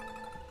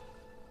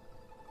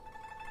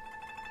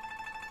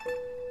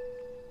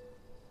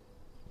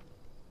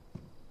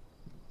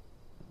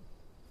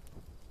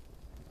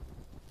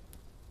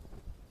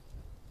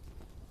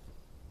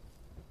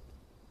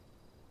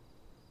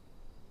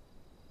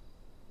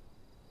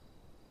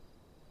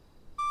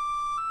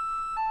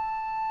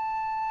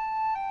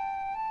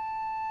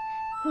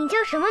你叫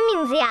什么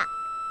名字呀？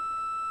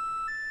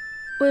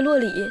魏洛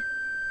里。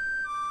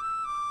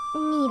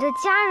你的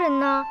家人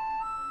呢？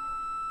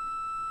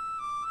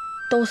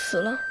都死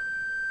了。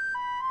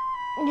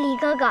李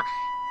哥哥，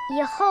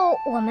以后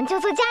我们就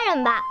做家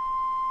人吧。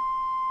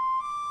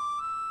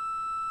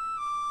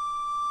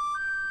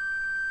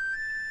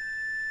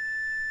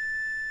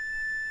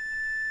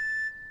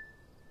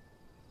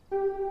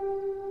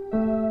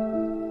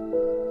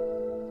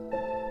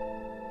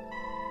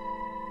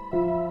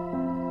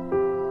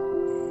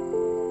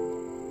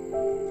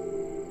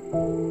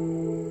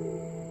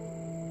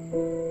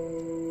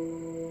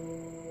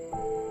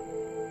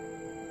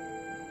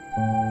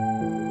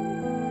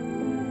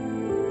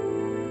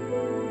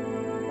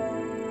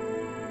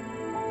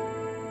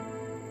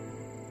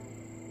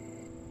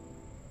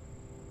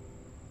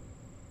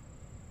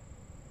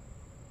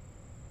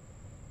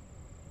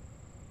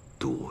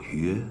赌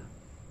约。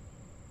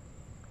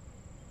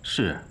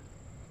是，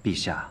陛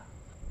下。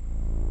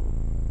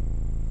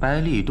百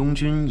里东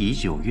君以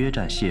酒约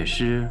战谢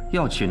师，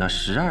要取那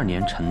12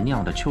年陈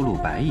酿的秋露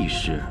白一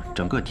事，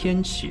整个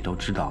天启都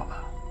知道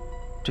了。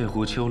这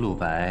壶秋露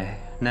白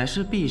乃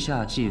是陛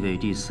下继位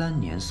第3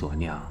年所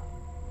酿，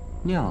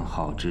酿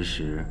好之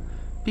时，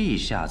陛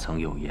下曾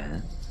有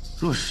言：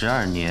若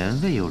12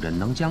年未有人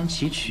能将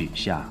其取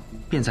下，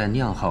便在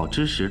酿好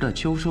之时的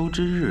秋收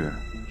之日，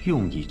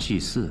用以祭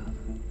祀。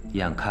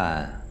眼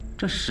看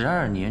这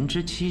12年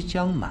之期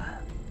将满，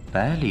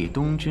百里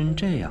东君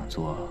这样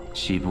做，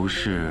岂不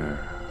是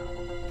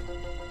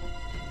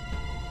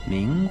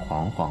明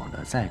晃晃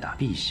的在打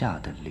陛下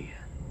的脸？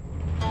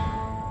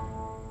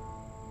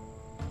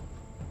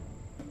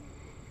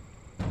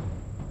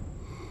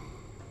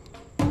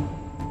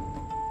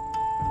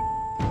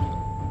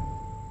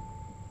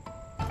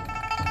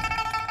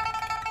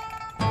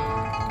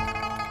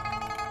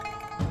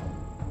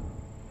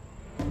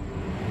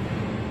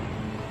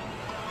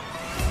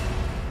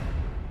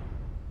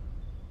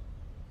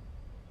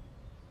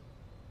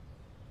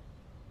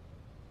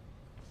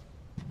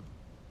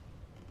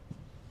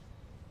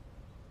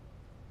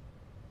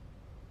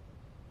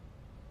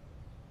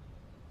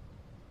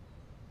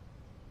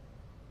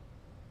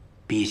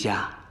陛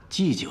下，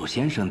祭酒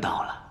先生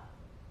到了。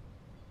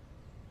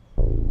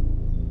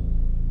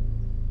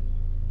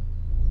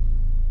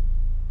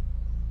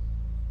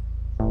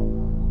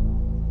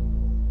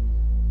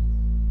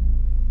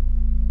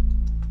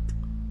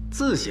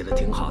字写的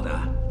挺好的，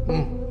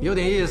有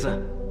点意思。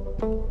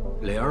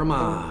脸儿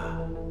嘛，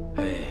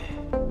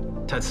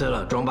太次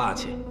了，装霸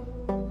气。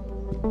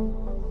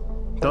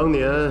当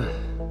年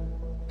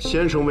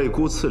先生为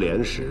姑赐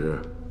脸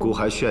时，姑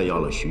还炫耀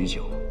了许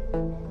久，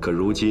可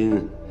如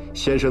今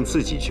先生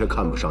自己却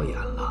看不上眼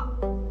了。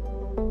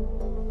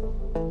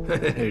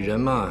人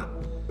嘛，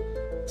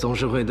总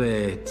是会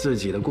对自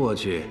己的过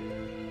去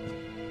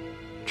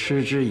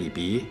嗤之以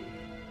鼻。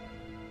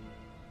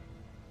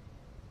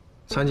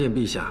参见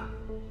陛下。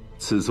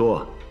赐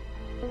座。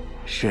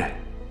是。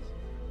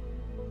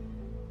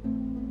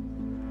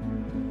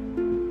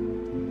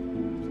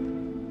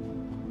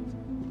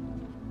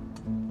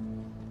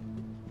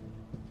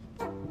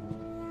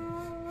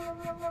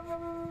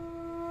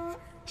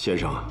先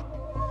生，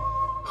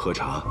喝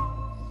茶。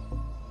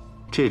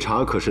这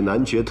茶可是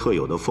男爵特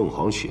有的凤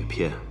凰雪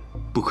片，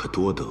不可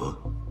多得，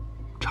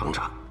尝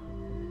尝。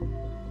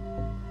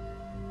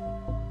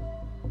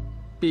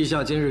陛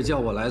下今日叫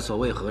我来，所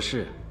谓何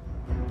事？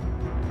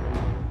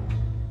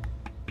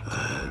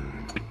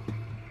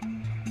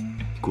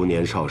姑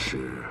年少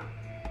时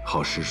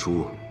好诗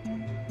书，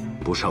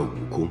不善武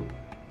功，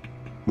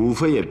母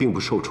妃也并不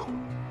受宠，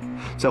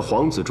在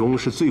皇子中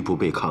是最不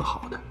被看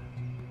好的。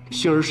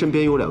幸而身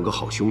边有2个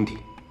好兄弟，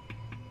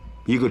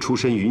一个出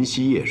身云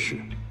溪叶氏，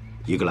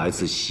一个来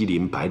自西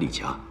林百里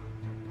家，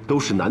都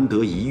是难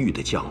得一遇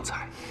的将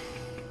才。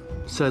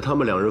在他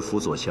们2人辅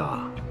佐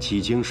下，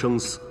几经生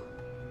死，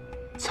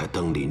才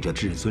登临这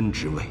至尊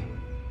之位。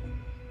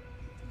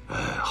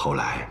后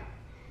来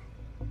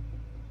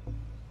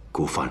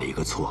姑犯了一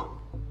个错，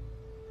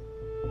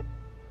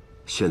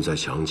现在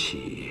想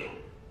起，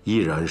依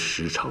然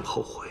时常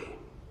后悔。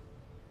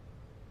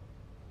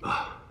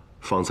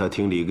方才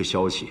听了一个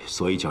消息，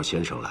所以叫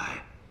先生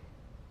来，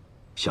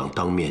想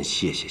当面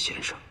谢谢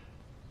先生。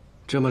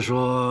这么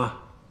说，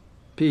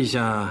陛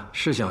下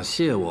是想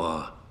谢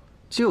我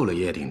救了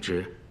叶鼎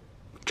之？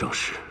正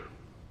是。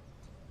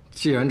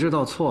既然知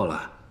道错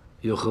了，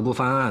又何不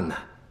翻案呢？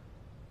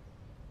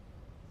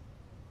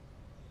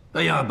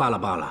哎呀，罢了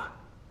罢了，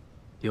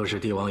又是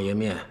帝王颜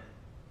面。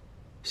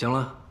行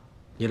了，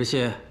你的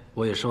谢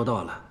我也收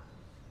到了，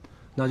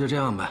那就这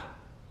样吧，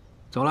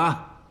走了。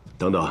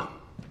等等。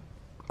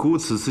姑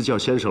此次叫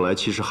先生来，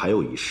其实还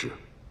有一事。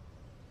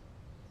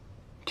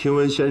听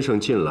闻先生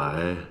近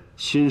来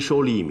新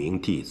收了一名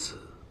弟子，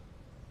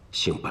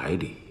姓百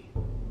里。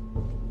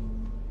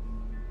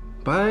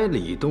百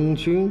里东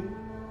君，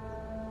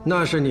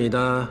那是你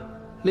的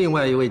另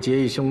外一位结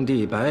义兄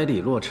弟百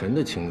里洛尘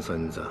的亲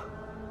孙子。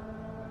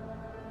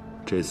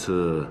这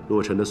次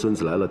洛尘的孙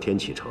子来了天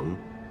启城，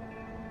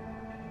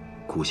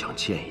姑想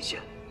见一见。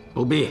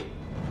不必。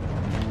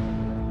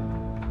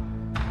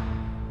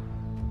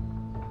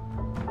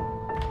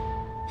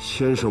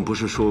先生不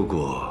是说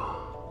过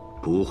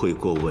不会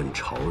过问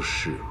朝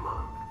事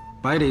吗？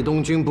百里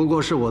东君不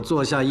过是我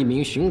座下一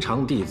名寻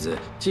常弟子，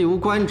既无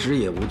官职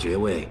也无爵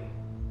位，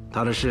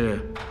他的事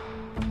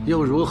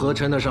又如何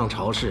称得上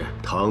朝事？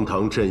堂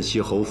堂镇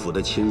西侯府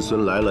的亲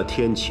孙来了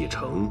天启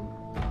城，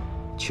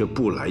却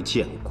不来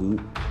见姑，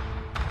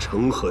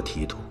成何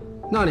体统？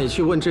那你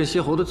去问镇西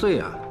侯的罪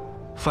啊！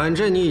反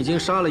正你已经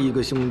杀了一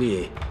个兄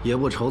弟，也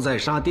不愁再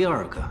杀第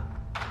2个。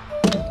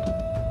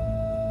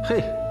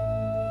嘿。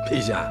陛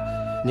下，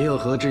你又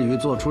何至于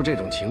做出这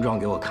种情状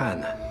给我看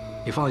呢？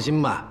你放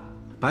心吧，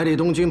百里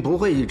东君不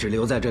会一直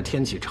留在这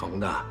天启城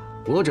的。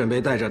我准备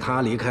带着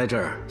他离开这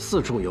儿，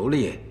四处游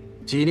历，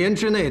几年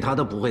之内他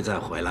都不会再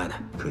回来的。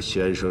可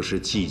先生是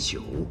祭酒，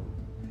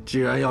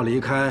既然要离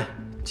开，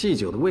祭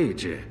酒的位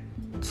置，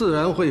自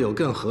然会有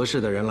更合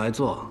适的人来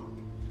做。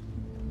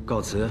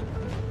告辞。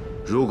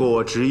如果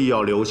我执意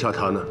要留下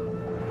他呢？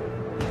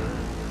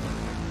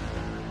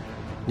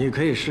你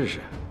可以试试。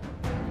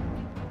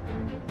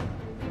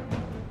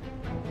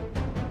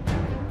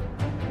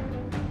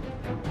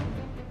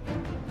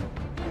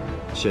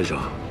先生，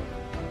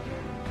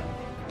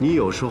你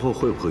有时候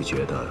会不会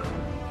觉得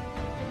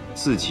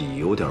自己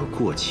有点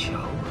过强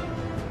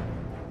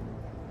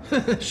啊？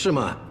是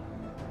吗？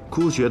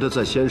姑觉得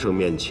在先生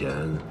面前，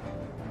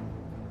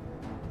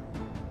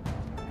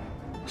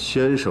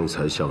先生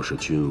才像是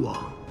君王。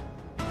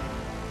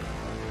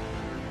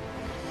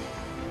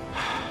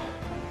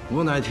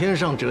我乃天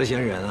上谪仙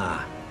人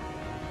啊，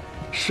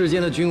世间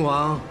的君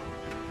王，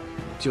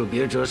就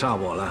别折煞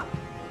我了。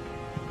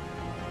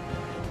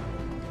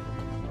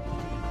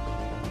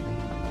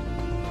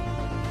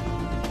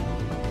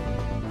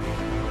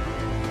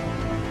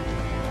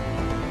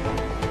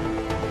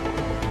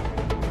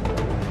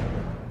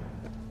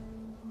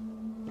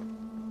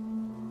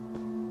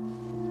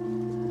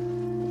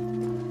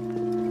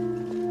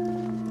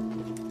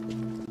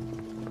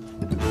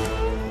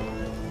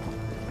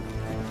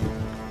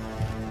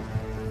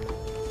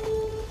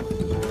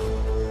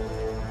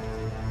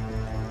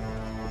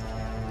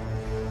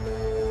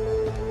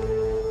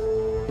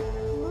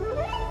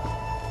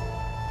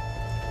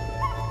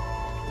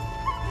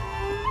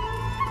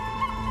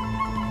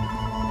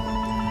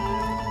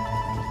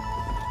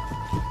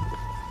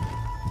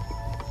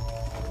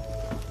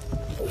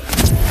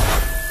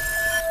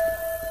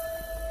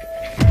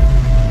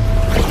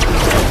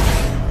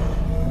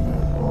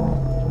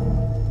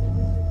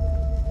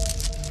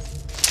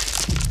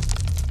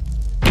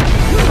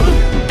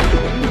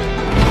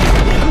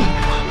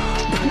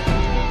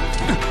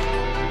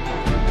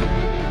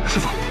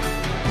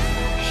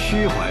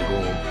虚怀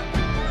公，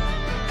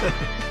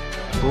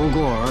不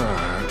过尔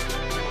尔。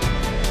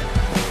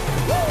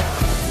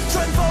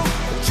春风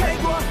吹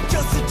过，就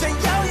是最摇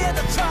曳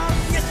的床，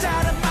夜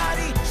下的马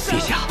里。陛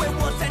下，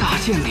大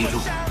限内陆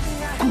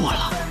过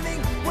了。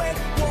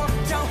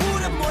江湖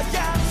的模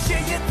样，血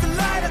液自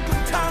来的滚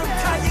烫，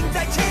它映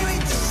在青云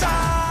之上。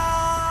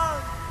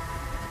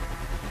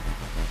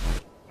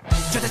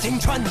就在青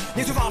春，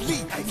年岁华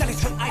丽，在里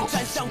尘埃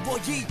沾上我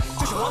意，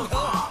就是黄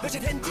河，流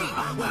向天际。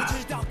我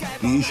知道该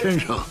李先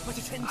生，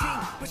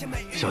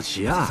小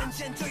齐啊，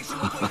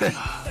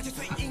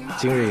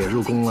今日也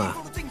入宫了。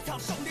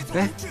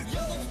哎，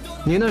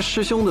你那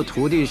师兄的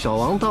徒弟小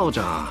王道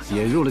长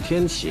也入了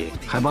天启，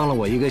还帮了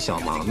我一个小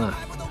忙呢。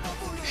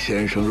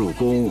先生入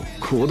宫，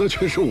苦的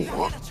却是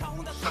我，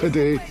还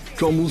得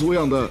装模作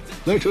样的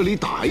来这里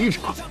打一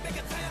场。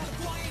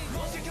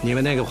你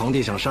们那个皇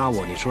帝想杀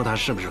我，你说他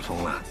是不是疯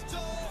了？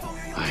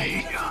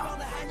哎呀，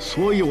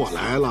所以我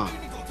来了。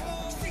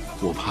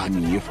我怕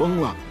你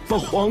疯了，把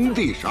皇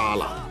帝杀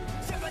了。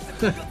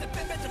哼，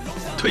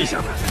退下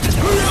来！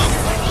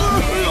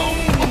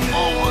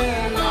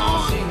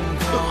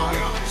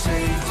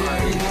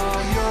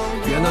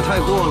演得太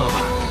过了吧？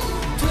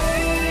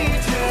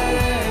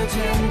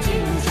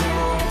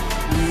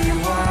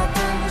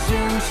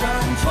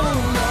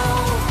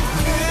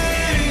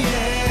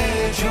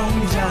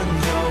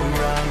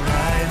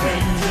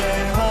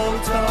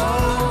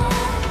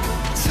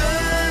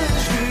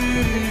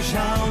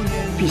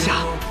陛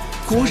下，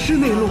国师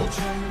内陆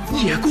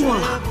也过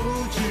了。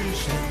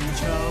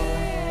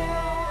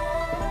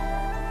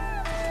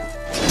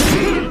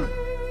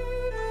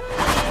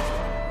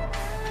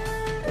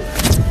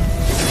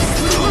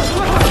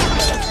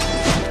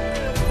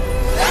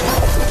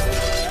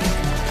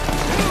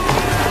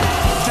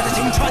这在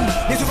青春，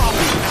年岁华丽，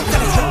在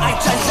里尘埃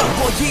沾上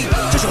我意，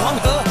就是黄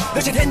河，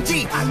流向天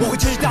际。我会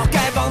知道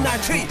该往哪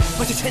去，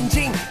不是千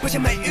金，不是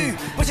美玉，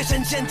不是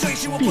神仙追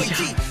寻我轨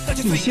迹。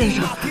李先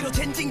生，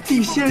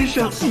李先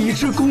生已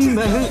至宫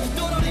门。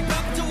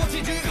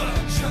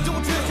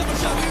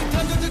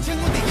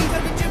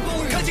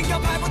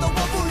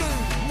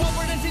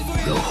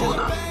然后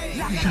呢？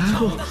然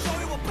后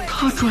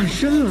他转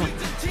身了。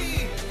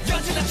转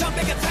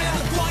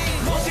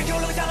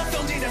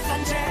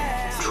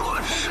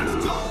身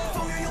了。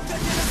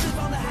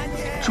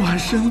转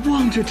身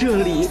望着这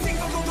里。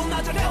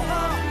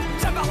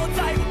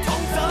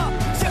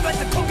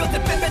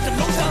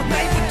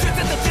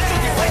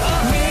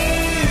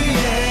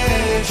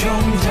终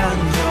将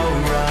就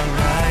让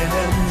爱恨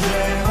最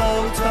后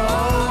头，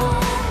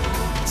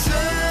此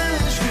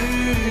去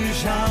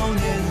少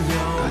年游。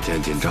大家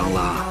紧张啦？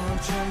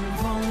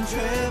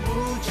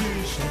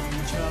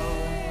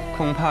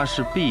恐怕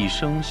是毕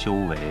生修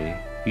为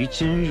于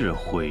今日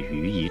毁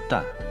于一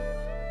旦。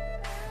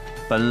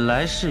本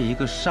来是一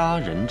个杀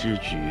人之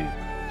局，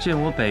见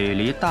我北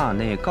离大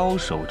内高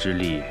手之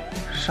力，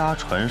杀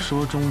传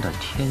说中的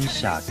天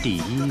下第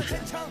一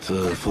人，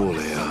自负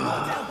了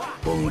呀！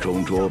瓮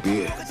中捉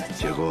鳖，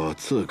结果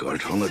自个儿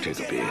成了这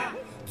个鳖，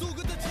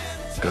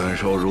感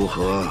受如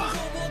何？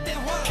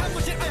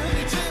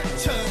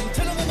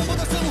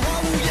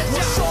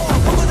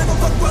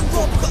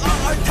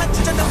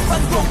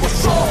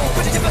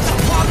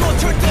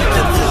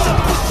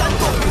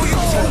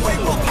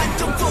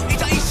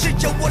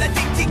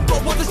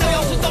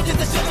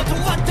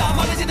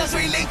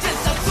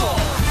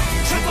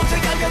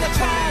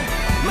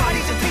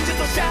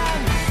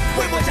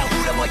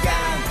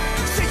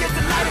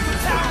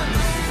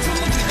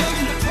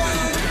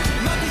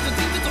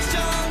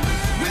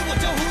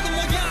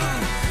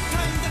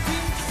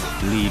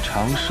李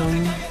长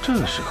生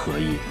这是何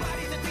意？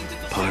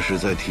怕是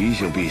在提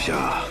醒陛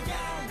下，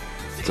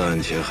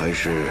暂且还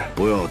是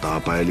不要打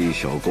百里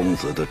小公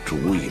子的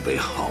主意为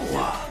好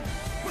啊。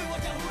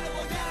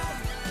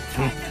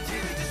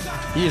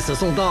意思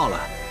送到了，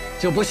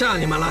就不吓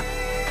你们了。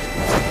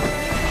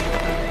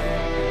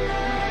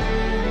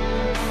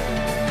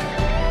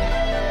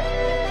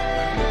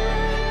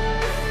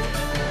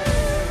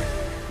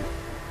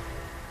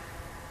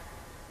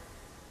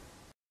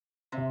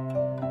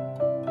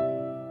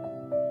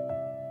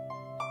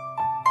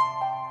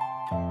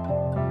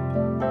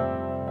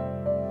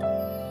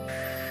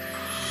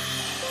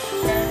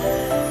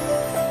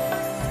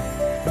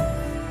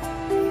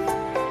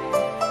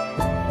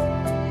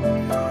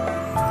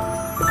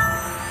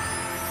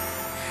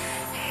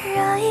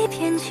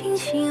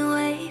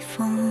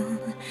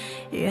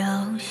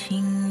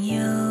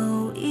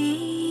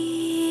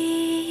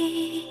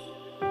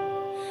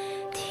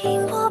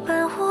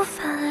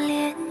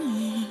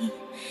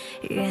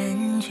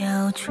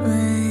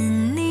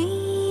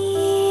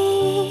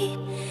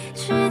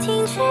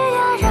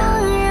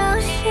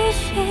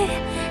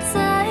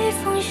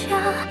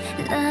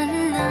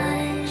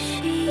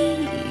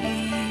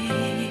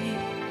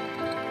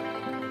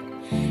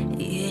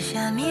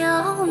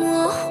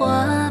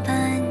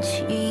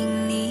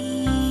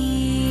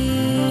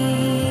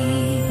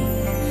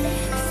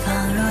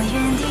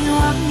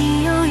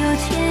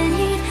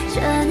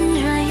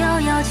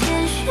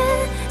千寻，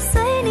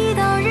随你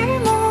到日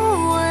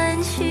暮晚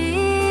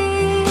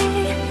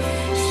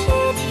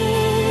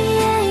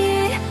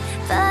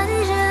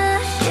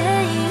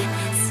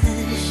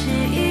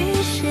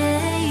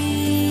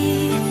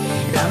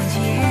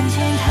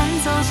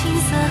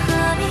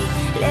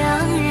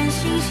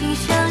惺惺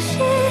相惜，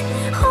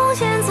红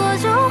颜